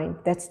of mind?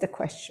 That's the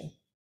question.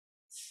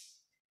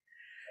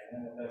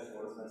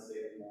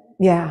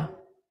 Yeah.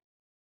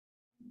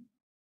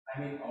 I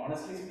mean,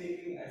 honestly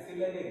speaking, I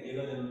feel like I give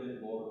a little bit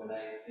more when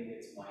I think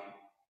it's mine.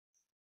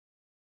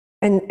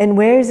 And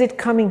where is it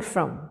coming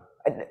from?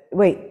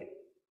 Wait,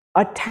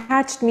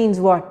 attached means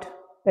what?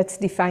 Let's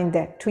define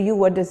that. To you,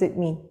 what does it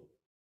mean?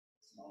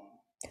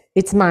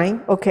 It's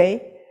mine,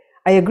 okay.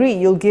 I agree,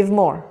 you'll give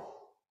more.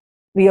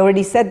 We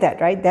already said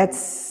that, right?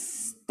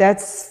 That's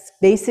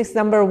basics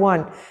number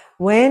one.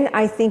 When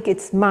I think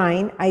it's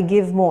mine, I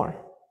give more.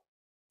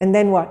 And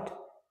then what?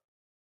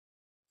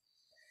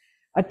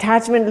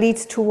 Attachment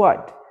leads to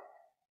what?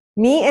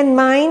 Me and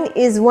mine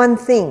is one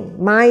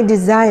thing, my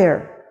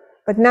desire.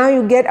 But now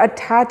you get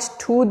attached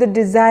to the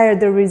desire.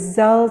 The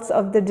results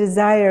of the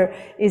desire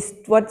is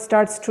what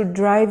starts to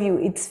drive you.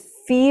 It's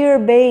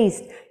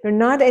fear-based. You're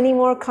not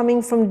anymore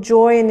coming from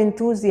joy and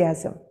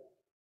enthusiasm.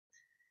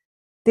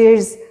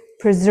 There's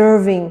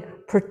preserving,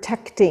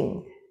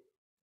 protecting.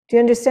 Do you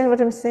understand what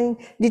I'm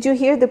saying? Did you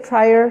hear the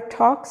prior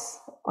talks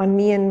on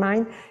me and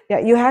mine? Yeah,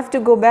 you have to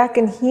go back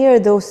and hear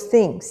those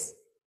things.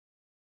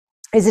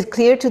 Is it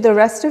clear to the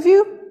rest of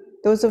you?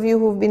 Those of you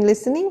who've been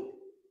listening?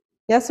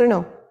 Yes or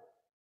no?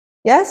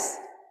 Yes?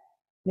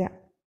 Yeah,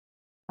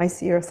 I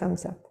see your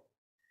thumbs up.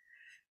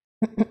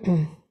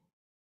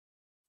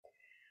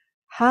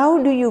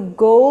 How do you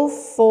go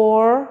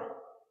for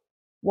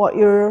what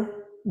you're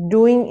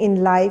doing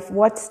in life?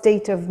 What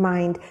state of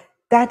mind?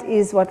 That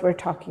is what we're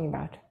talking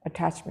about,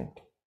 attachment.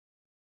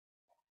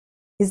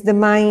 Is the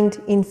mind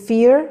in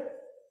fear,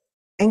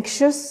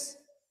 anxious,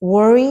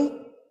 worry?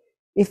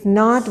 If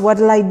not,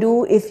 what'll I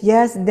do? If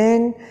yes,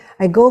 then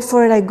I go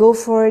for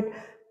it.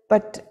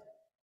 But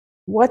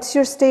what's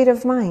your state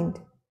of mind?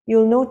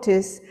 You'll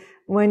notice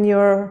when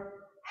you're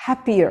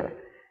happier,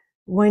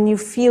 when you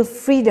feel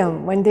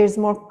freedom, when there's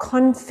more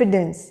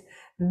confidence,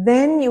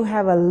 then you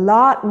have a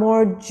lot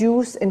more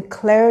juice and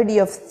clarity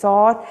of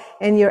thought,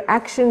 and your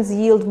actions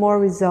yield more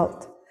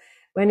result.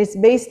 When it's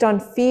based on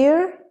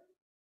fear,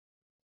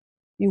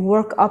 you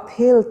work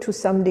uphill to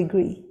some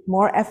degree.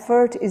 More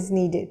effort is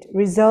needed.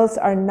 Results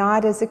are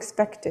not as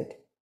expected.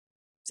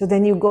 So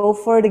then you go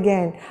for it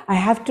again. I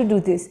have to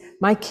do this.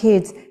 My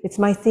kids, it's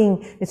my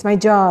thing, it's my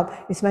job,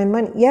 it's my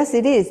money. Yes,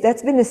 it is.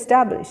 That's been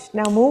established.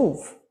 Now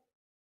move.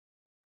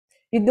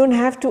 You don't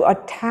have to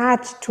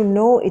attach to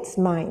know it's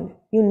mine.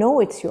 You know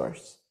it's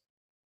yours.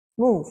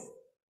 Move.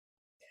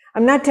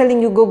 I'm not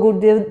telling you go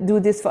do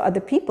this for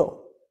other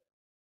people.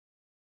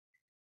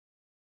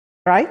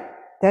 Right?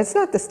 That's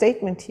not the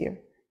statement here.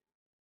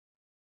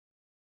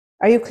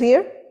 Are you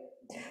clear?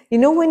 You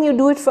know, when you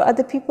do it for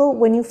other people,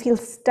 when you feel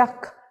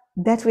stuck,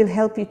 that will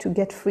help you to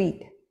get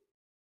freed.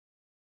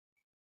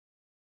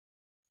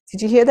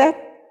 Did you hear that?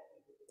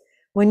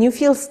 When you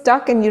feel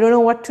stuck and you don't know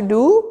what to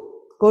do,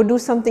 go do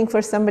something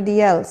for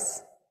somebody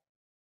else.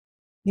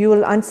 You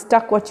will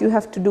unstuck what you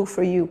have to do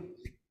for you.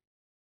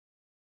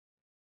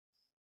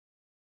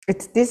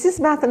 This is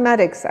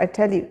mathematics, I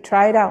tell you.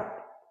 Try it out.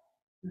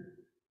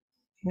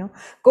 You know,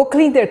 go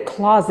clean their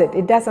closet.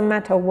 It doesn't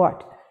matter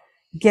what.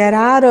 Get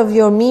out of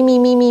your me,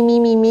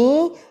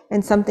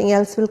 and something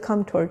else will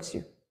come towards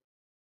you.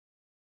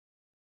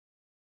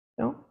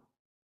 No?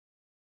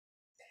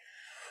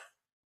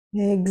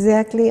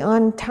 Exactly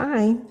on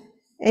time.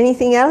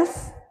 Anything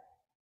else?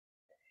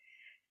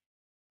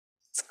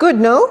 It's good,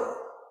 no?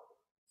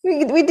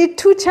 We did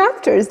 2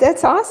 chapters.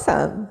 That's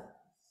awesome.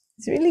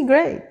 It's really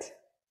great.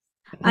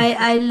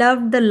 I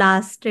loved the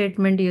last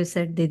statement you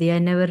said, Didi. I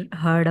never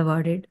heard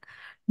about it.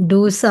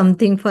 Do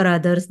something for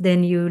others,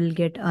 then you will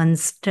get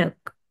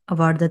unstuck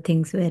about the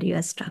things where you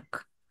are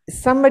stuck.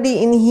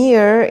 Somebody in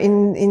here,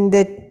 in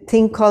the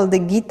thing called the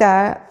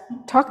Gita,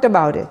 talked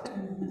about it.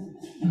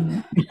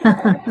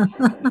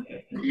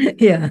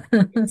 Yeah.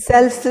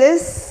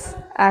 Selfless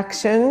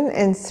action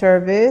and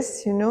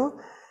service, you know.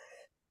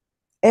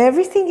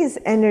 Everything is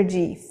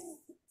energy.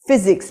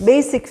 Physics,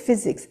 basic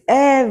physics.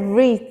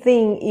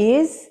 Everything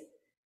is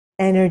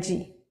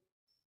energy.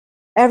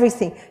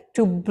 Everything.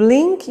 To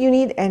blink, you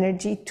need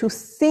energy. To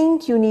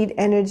think, you need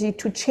energy.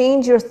 To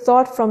change your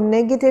thought from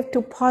negative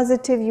to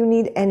positive, you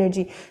need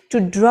energy. To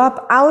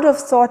drop out of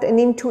thought and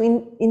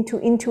into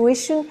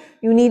intuition,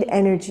 you need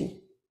energy.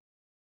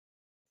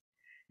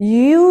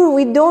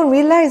 We don't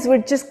realize we're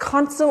just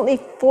constantly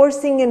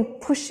forcing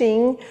and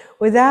pushing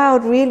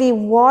without really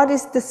what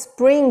is the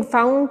spring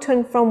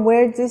fountain from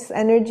where this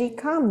energy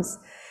comes.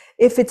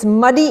 If it's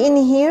muddy in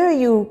here,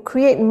 you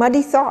create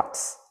muddy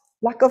thoughts,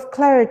 lack of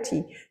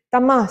clarity,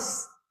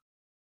 tamas.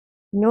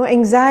 You know,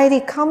 anxiety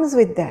comes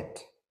with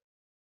that.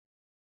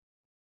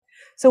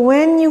 So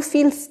when you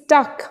feel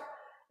stuck,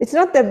 it's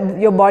not that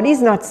your body's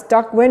not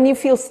stuck. When you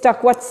feel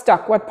stuck?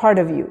 What part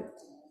of you?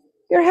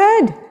 Your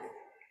head.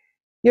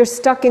 You're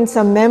stuck in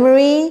some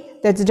memory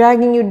that's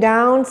dragging you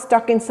down,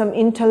 stuck in some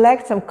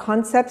intellect, some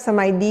concept, some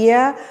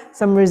idea,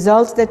 some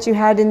results that you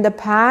had in the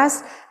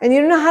past, and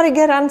you don't know how to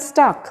get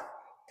unstuck.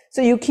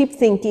 So you keep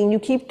thinking, you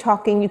keep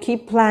talking, you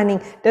keep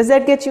planning. Does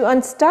that get you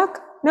unstuck?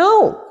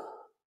 No.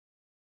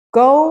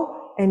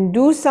 Go and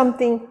do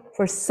something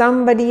for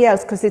somebody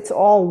else, because it's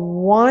all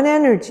one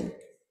energy.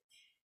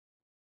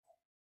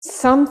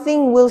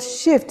 Something will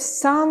shift.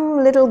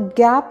 Some little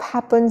gap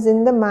happens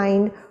in the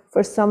mind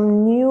for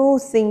some new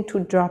thing to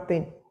drop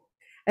in.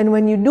 And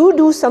when you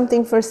do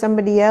something for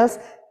somebody else,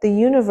 the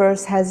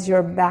universe has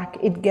your back.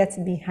 It gets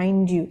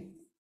behind you.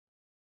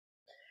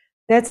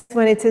 That's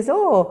when it says,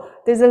 oh,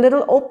 there's a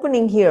little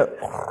opening here.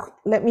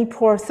 Let me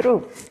pour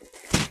through.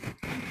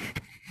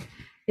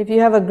 If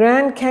you have a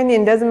Grand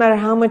Canyon, doesn't matter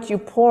how much you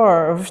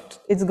pour,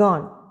 it's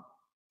gone.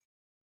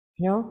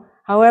 You know,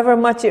 however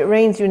much it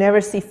rains, you never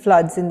see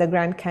floods in the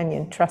Grand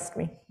Canyon. Trust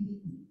me.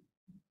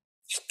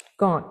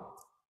 Gone.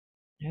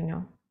 You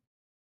know.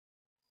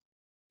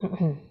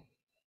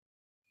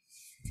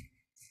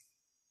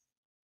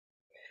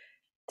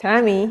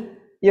 Tammy,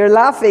 you're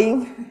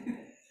laughing.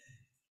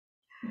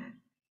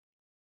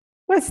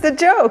 What's the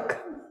joke?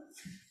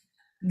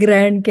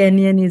 Grand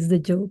Canyon is the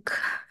joke.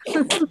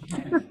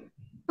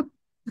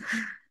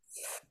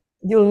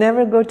 You'll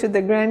never go to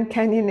the Grand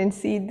Canyon and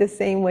see it the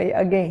same way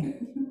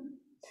again.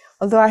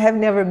 Although I have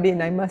never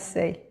been, I must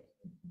say.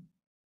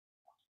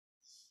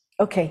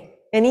 Okay,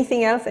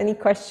 anything else? Any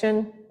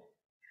question?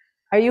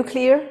 Are you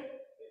clear?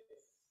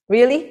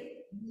 Really?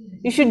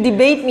 You should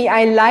debate me.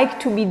 I like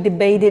to be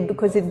debated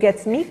because it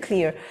gets me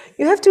clear.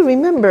 You have to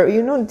remember,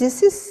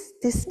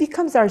 this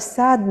becomes our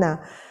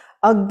sadhana.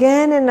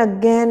 Again and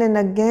again and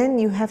again,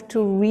 you have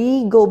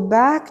to go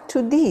back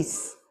to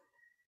this.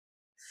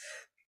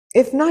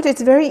 If not,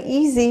 it's very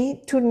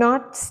easy to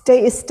not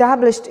stay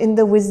established in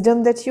the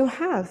wisdom that you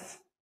have.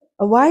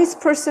 A wise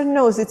person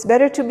knows it's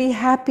better to be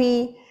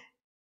happy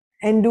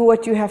and do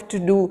what you have to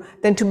do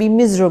than to be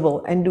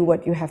miserable and do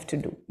what you have to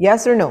do.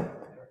 Yes or no?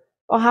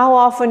 Or how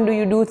often do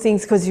you do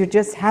things because you're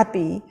just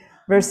happy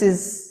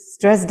versus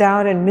stressed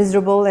out and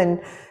miserable and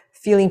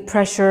feeling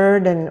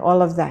pressured and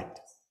all of that?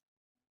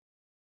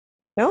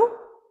 No?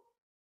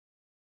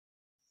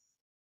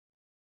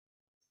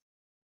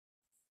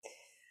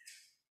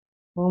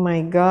 Oh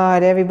my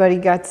God, everybody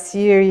got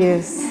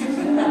serious.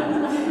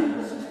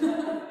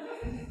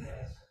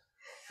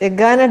 You're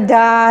gonna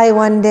die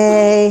one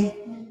day.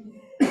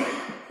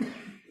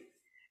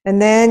 And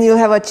then you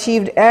have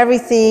achieved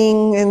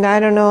everything, and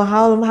I don't know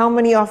how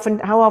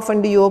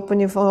often do you open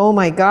your phone? Oh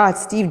my God,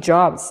 Steve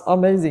Jobs,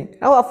 amazing.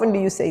 How often do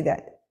you say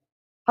that?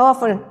 How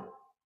often?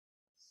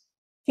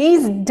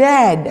 He's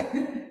dead.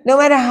 No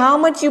matter how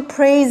much you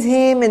praise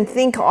him and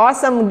think,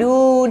 awesome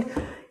dude,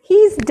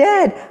 he's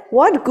dead.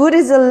 What good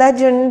is a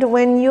legend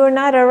when you're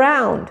not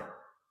around?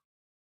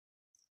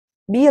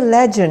 Be a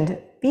legend.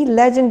 Be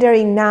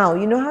legendary now.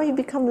 You know how you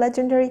become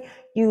legendary?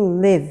 You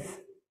live.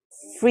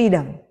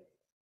 Freedom.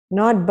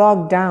 Not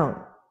bogged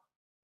down.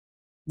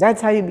 That's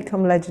how you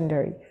become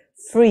legendary.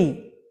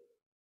 Free,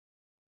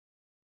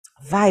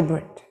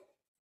 vibrant,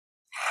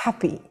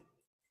 happy,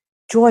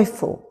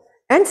 joyful,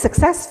 and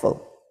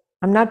successful.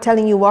 I'm not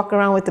telling you walk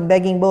around with a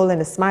begging bowl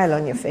and a smile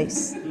on your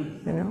face.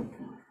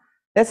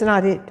 That's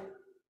not it.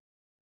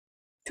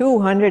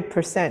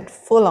 200%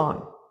 full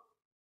on.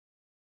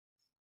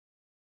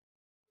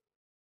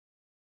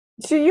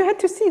 So you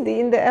had to see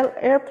in the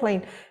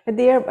airplane, at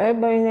the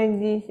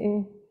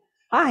airplane,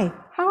 hi,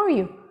 how are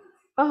you?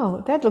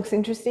 Oh, that looks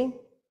interesting.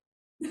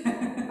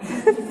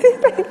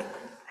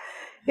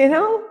 You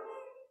know,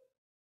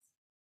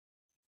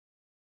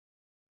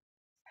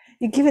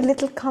 you give a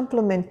little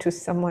compliment to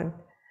someone,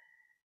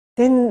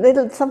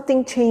 then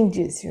something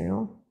changes,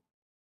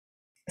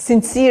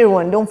 Sincere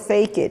one, don't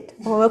fake it.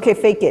 Oh, okay,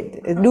 fake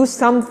it. Do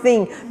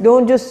something.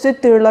 Don't just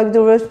sit there like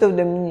the rest of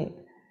them.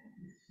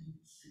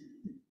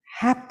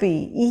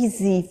 Happy,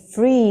 easy,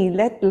 free,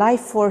 let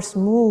life force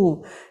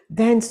move.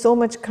 Then so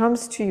much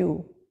comes to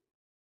you.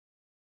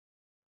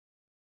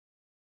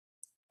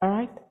 All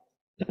right?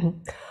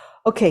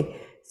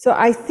 Okay, so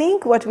I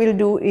think what we'll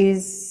do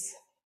is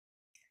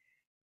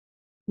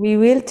we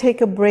will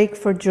take a break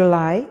for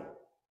July.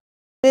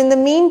 In the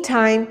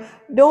meantime,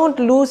 don't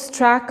lose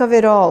track of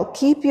it all.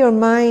 Keep your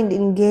mind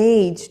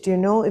engaged,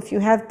 if you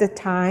have the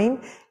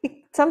time. It's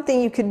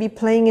something you could be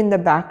playing in the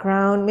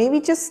background. Maybe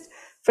just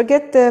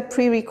forget the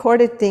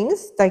pre-recorded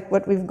things like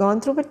what we've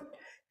gone through, but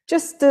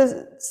just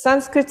the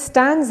Sanskrit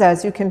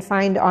stanzas you can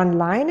find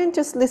online and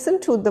just listen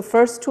to the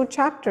first 2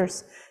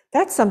 chapters.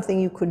 That's something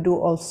you could do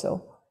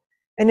also.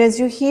 And as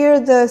you hear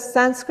the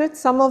Sanskrit,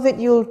 some of it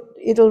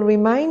it'll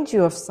remind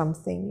you of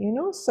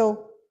something,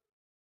 so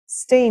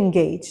stay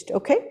engaged,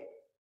 okay?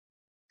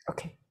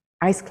 Okay,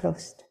 eyes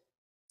closed,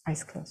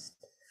 eyes closed.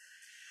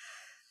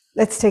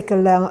 Let's take a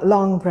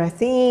long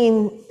breath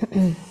in.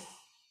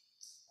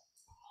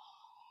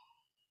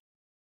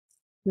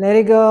 Let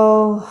it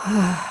go.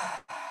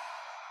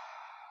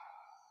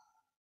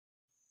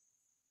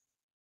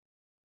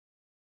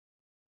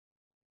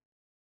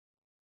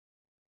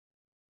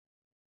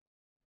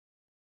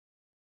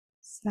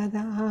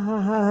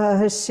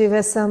 Sada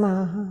Shiva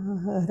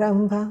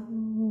Samarambham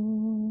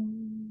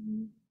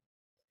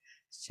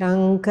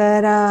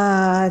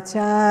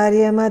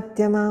Shankaracharya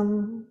Madhyamam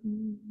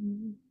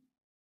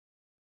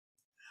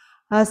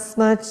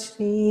Asmat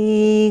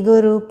Shri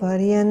Guru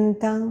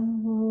Paryantam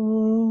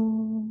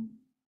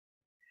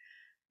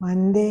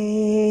Vande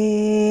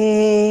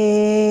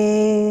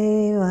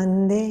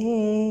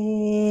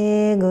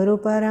Guru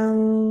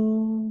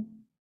Param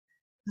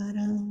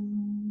Param.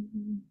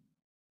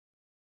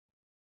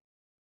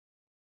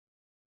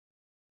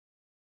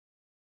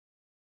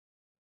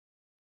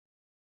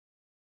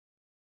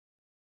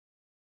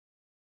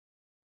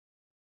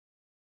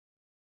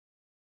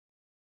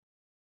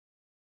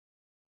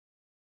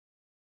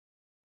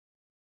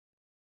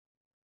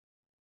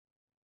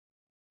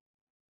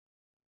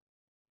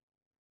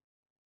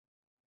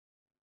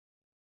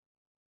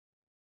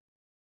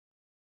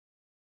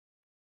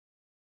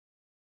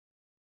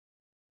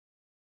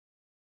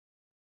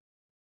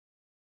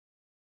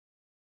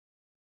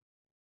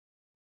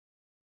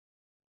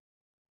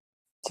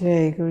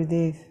 Jai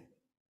Gurudev.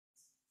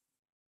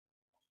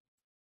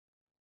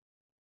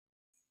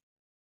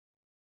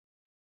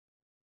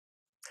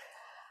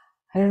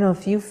 I don't know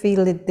if you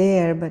feel it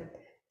there, but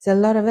it's a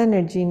lot of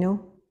energy,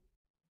 no?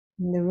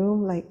 In the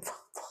room, like,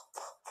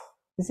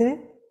 isn't it?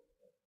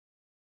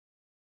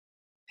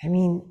 I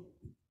mean,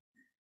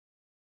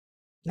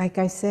 like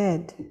I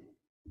said,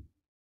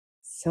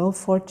 so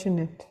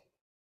fortunate.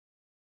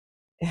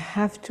 You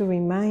have to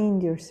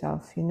remind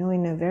yourself,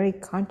 in a very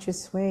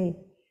conscious way.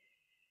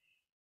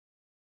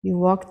 You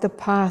walk the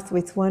path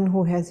with one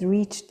who has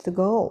reached the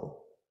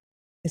goal,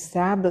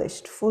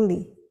 established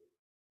fully.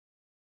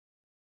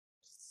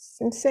 It's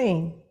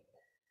insane.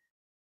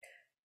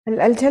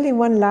 I'll tell you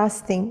one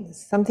last thing,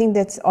 something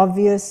that's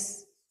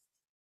obvious,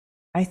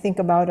 I think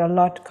about a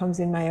lot, comes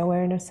in my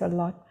awareness a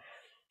lot.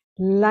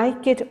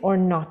 Like it or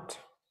not,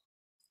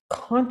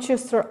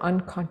 conscious or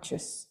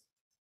unconscious,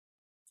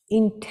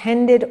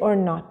 intended or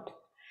not,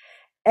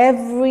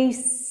 every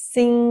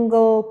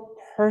single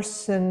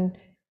person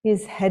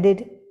is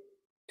headed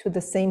to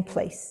the same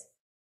place.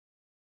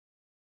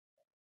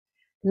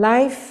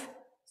 Life,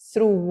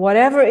 through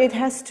whatever it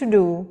has to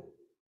do,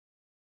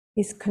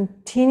 is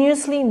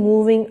continuously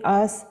moving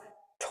us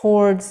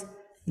towards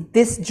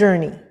this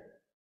journey.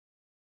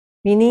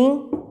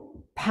 Meaning,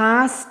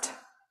 past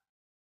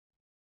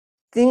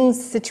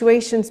things,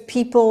 situations,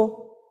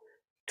 people,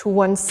 to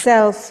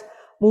oneself,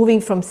 moving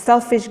from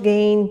selfish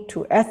gain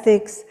to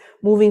ethics,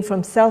 moving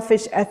from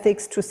selfish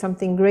ethics to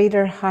something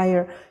greater,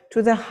 higher,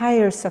 to the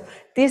higher self.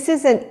 This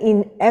is an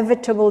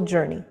inevitable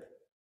journey.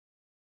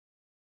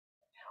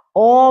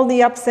 All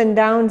the ups and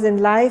downs in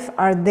life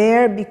are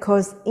there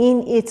because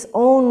in its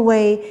own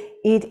way,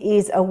 it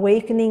is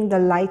awakening the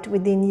light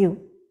within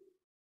you.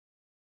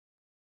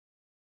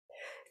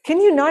 Can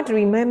you not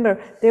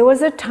remember, there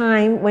was a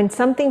time when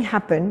something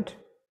happened,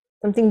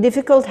 something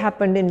difficult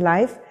happened in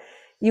life,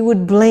 you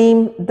would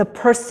blame the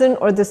person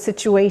or the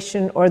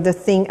situation or the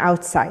thing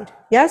outside.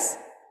 Yes?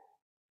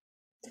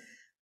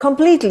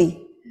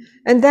 Completely.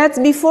 And that's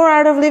before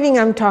Art of Living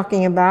I'm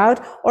talking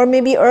about, or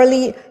maybe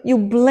early, you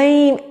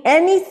blame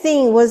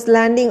anything was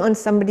landing on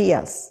somebody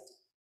else.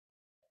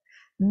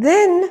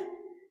 Then,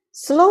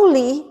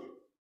 slowly,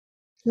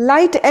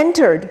 light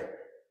entered,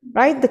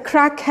 right? The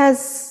crack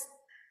has,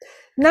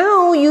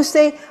 now you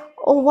say,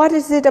 oh, what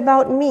is it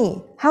about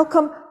me? How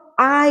come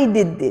I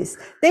did this?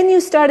 Then you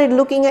started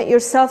looking at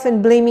yourself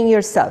and blaming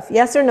yourself.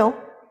 Yes or no?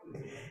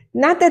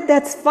 Not that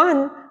that's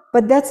fun,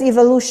 but that's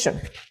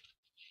evolution.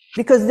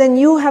 Because then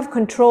you have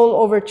control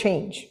over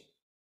change.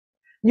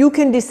 You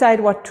can decide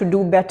what to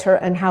do better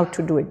and how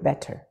to do it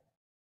better.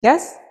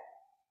 Yes?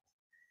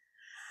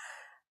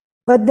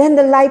 But then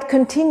the light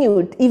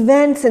continued,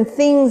 events and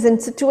things and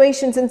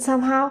situations, and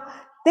somehow,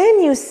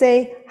 then you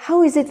say,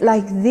 how is it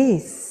like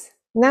this?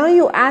 Now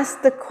you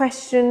ask the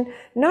question,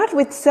 not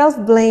with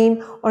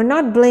self-blame or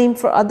not blame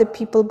for other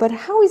people, but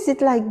how is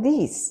it like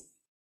this?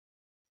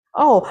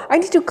 Oh, I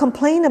need to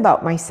complain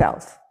about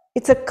myself.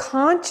 It's a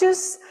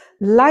conscious,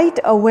 light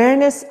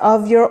awareness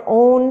of your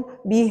own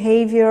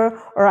behavior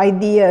or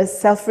ideas,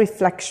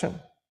 self-reflection.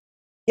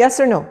 Yes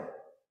or no?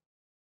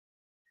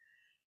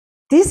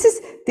 This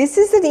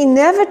is an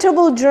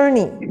inevitable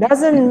journey.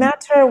 Doesn't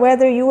matter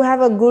whether you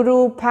have a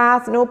guru,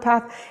 path, no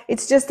path.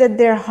 It's just that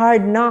they're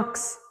hard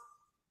knocks.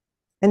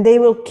 And they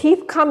will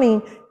keep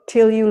coming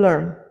till you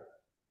learn.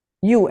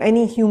 You,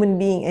 any human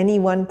being, any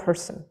one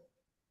person.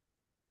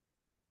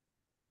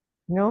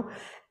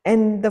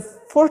 And the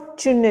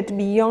fortunate,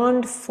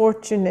 beyond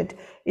fortunate,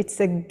 it's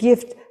a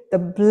gift. The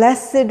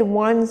blessed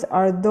ones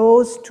are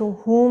those to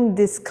whom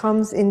this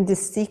comes in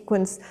this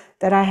sequence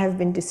that I have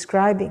been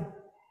describing.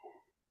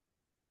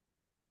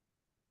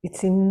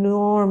 It's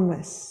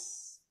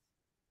enormous,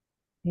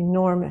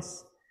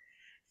 enormous.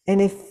 And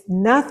if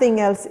nothing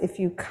else, if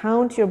you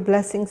count your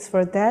blessings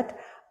for that,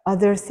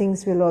 other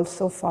things will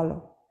also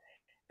follow.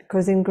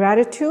 Because in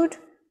gratitude,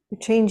 you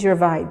change your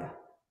vibe.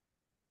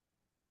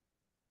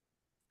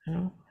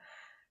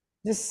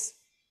 This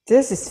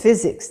is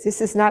physics.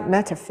 This is not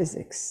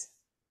metaphysics.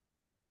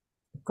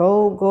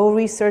 Go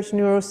research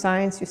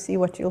neuroscience, you see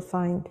what you'll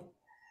find.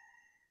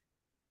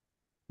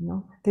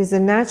 There's a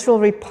natural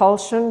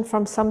repulsion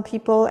from some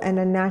people and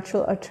a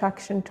natural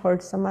attraction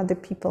towards some other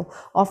people.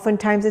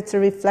 Oftentimes it's a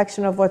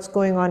reflection of what's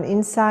going on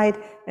inside,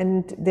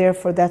 and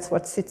therefore that's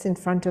what sits in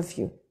front of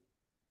you.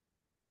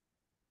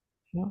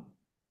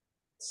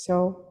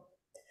 So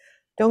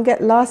don't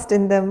get lost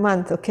in the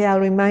month, okay? I'll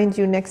remind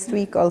you next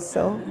week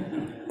also.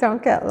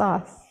 Don't get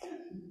lost.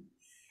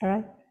 All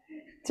right?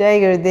 Jai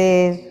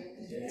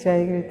Gurudev.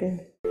 Jai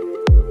Gurudev.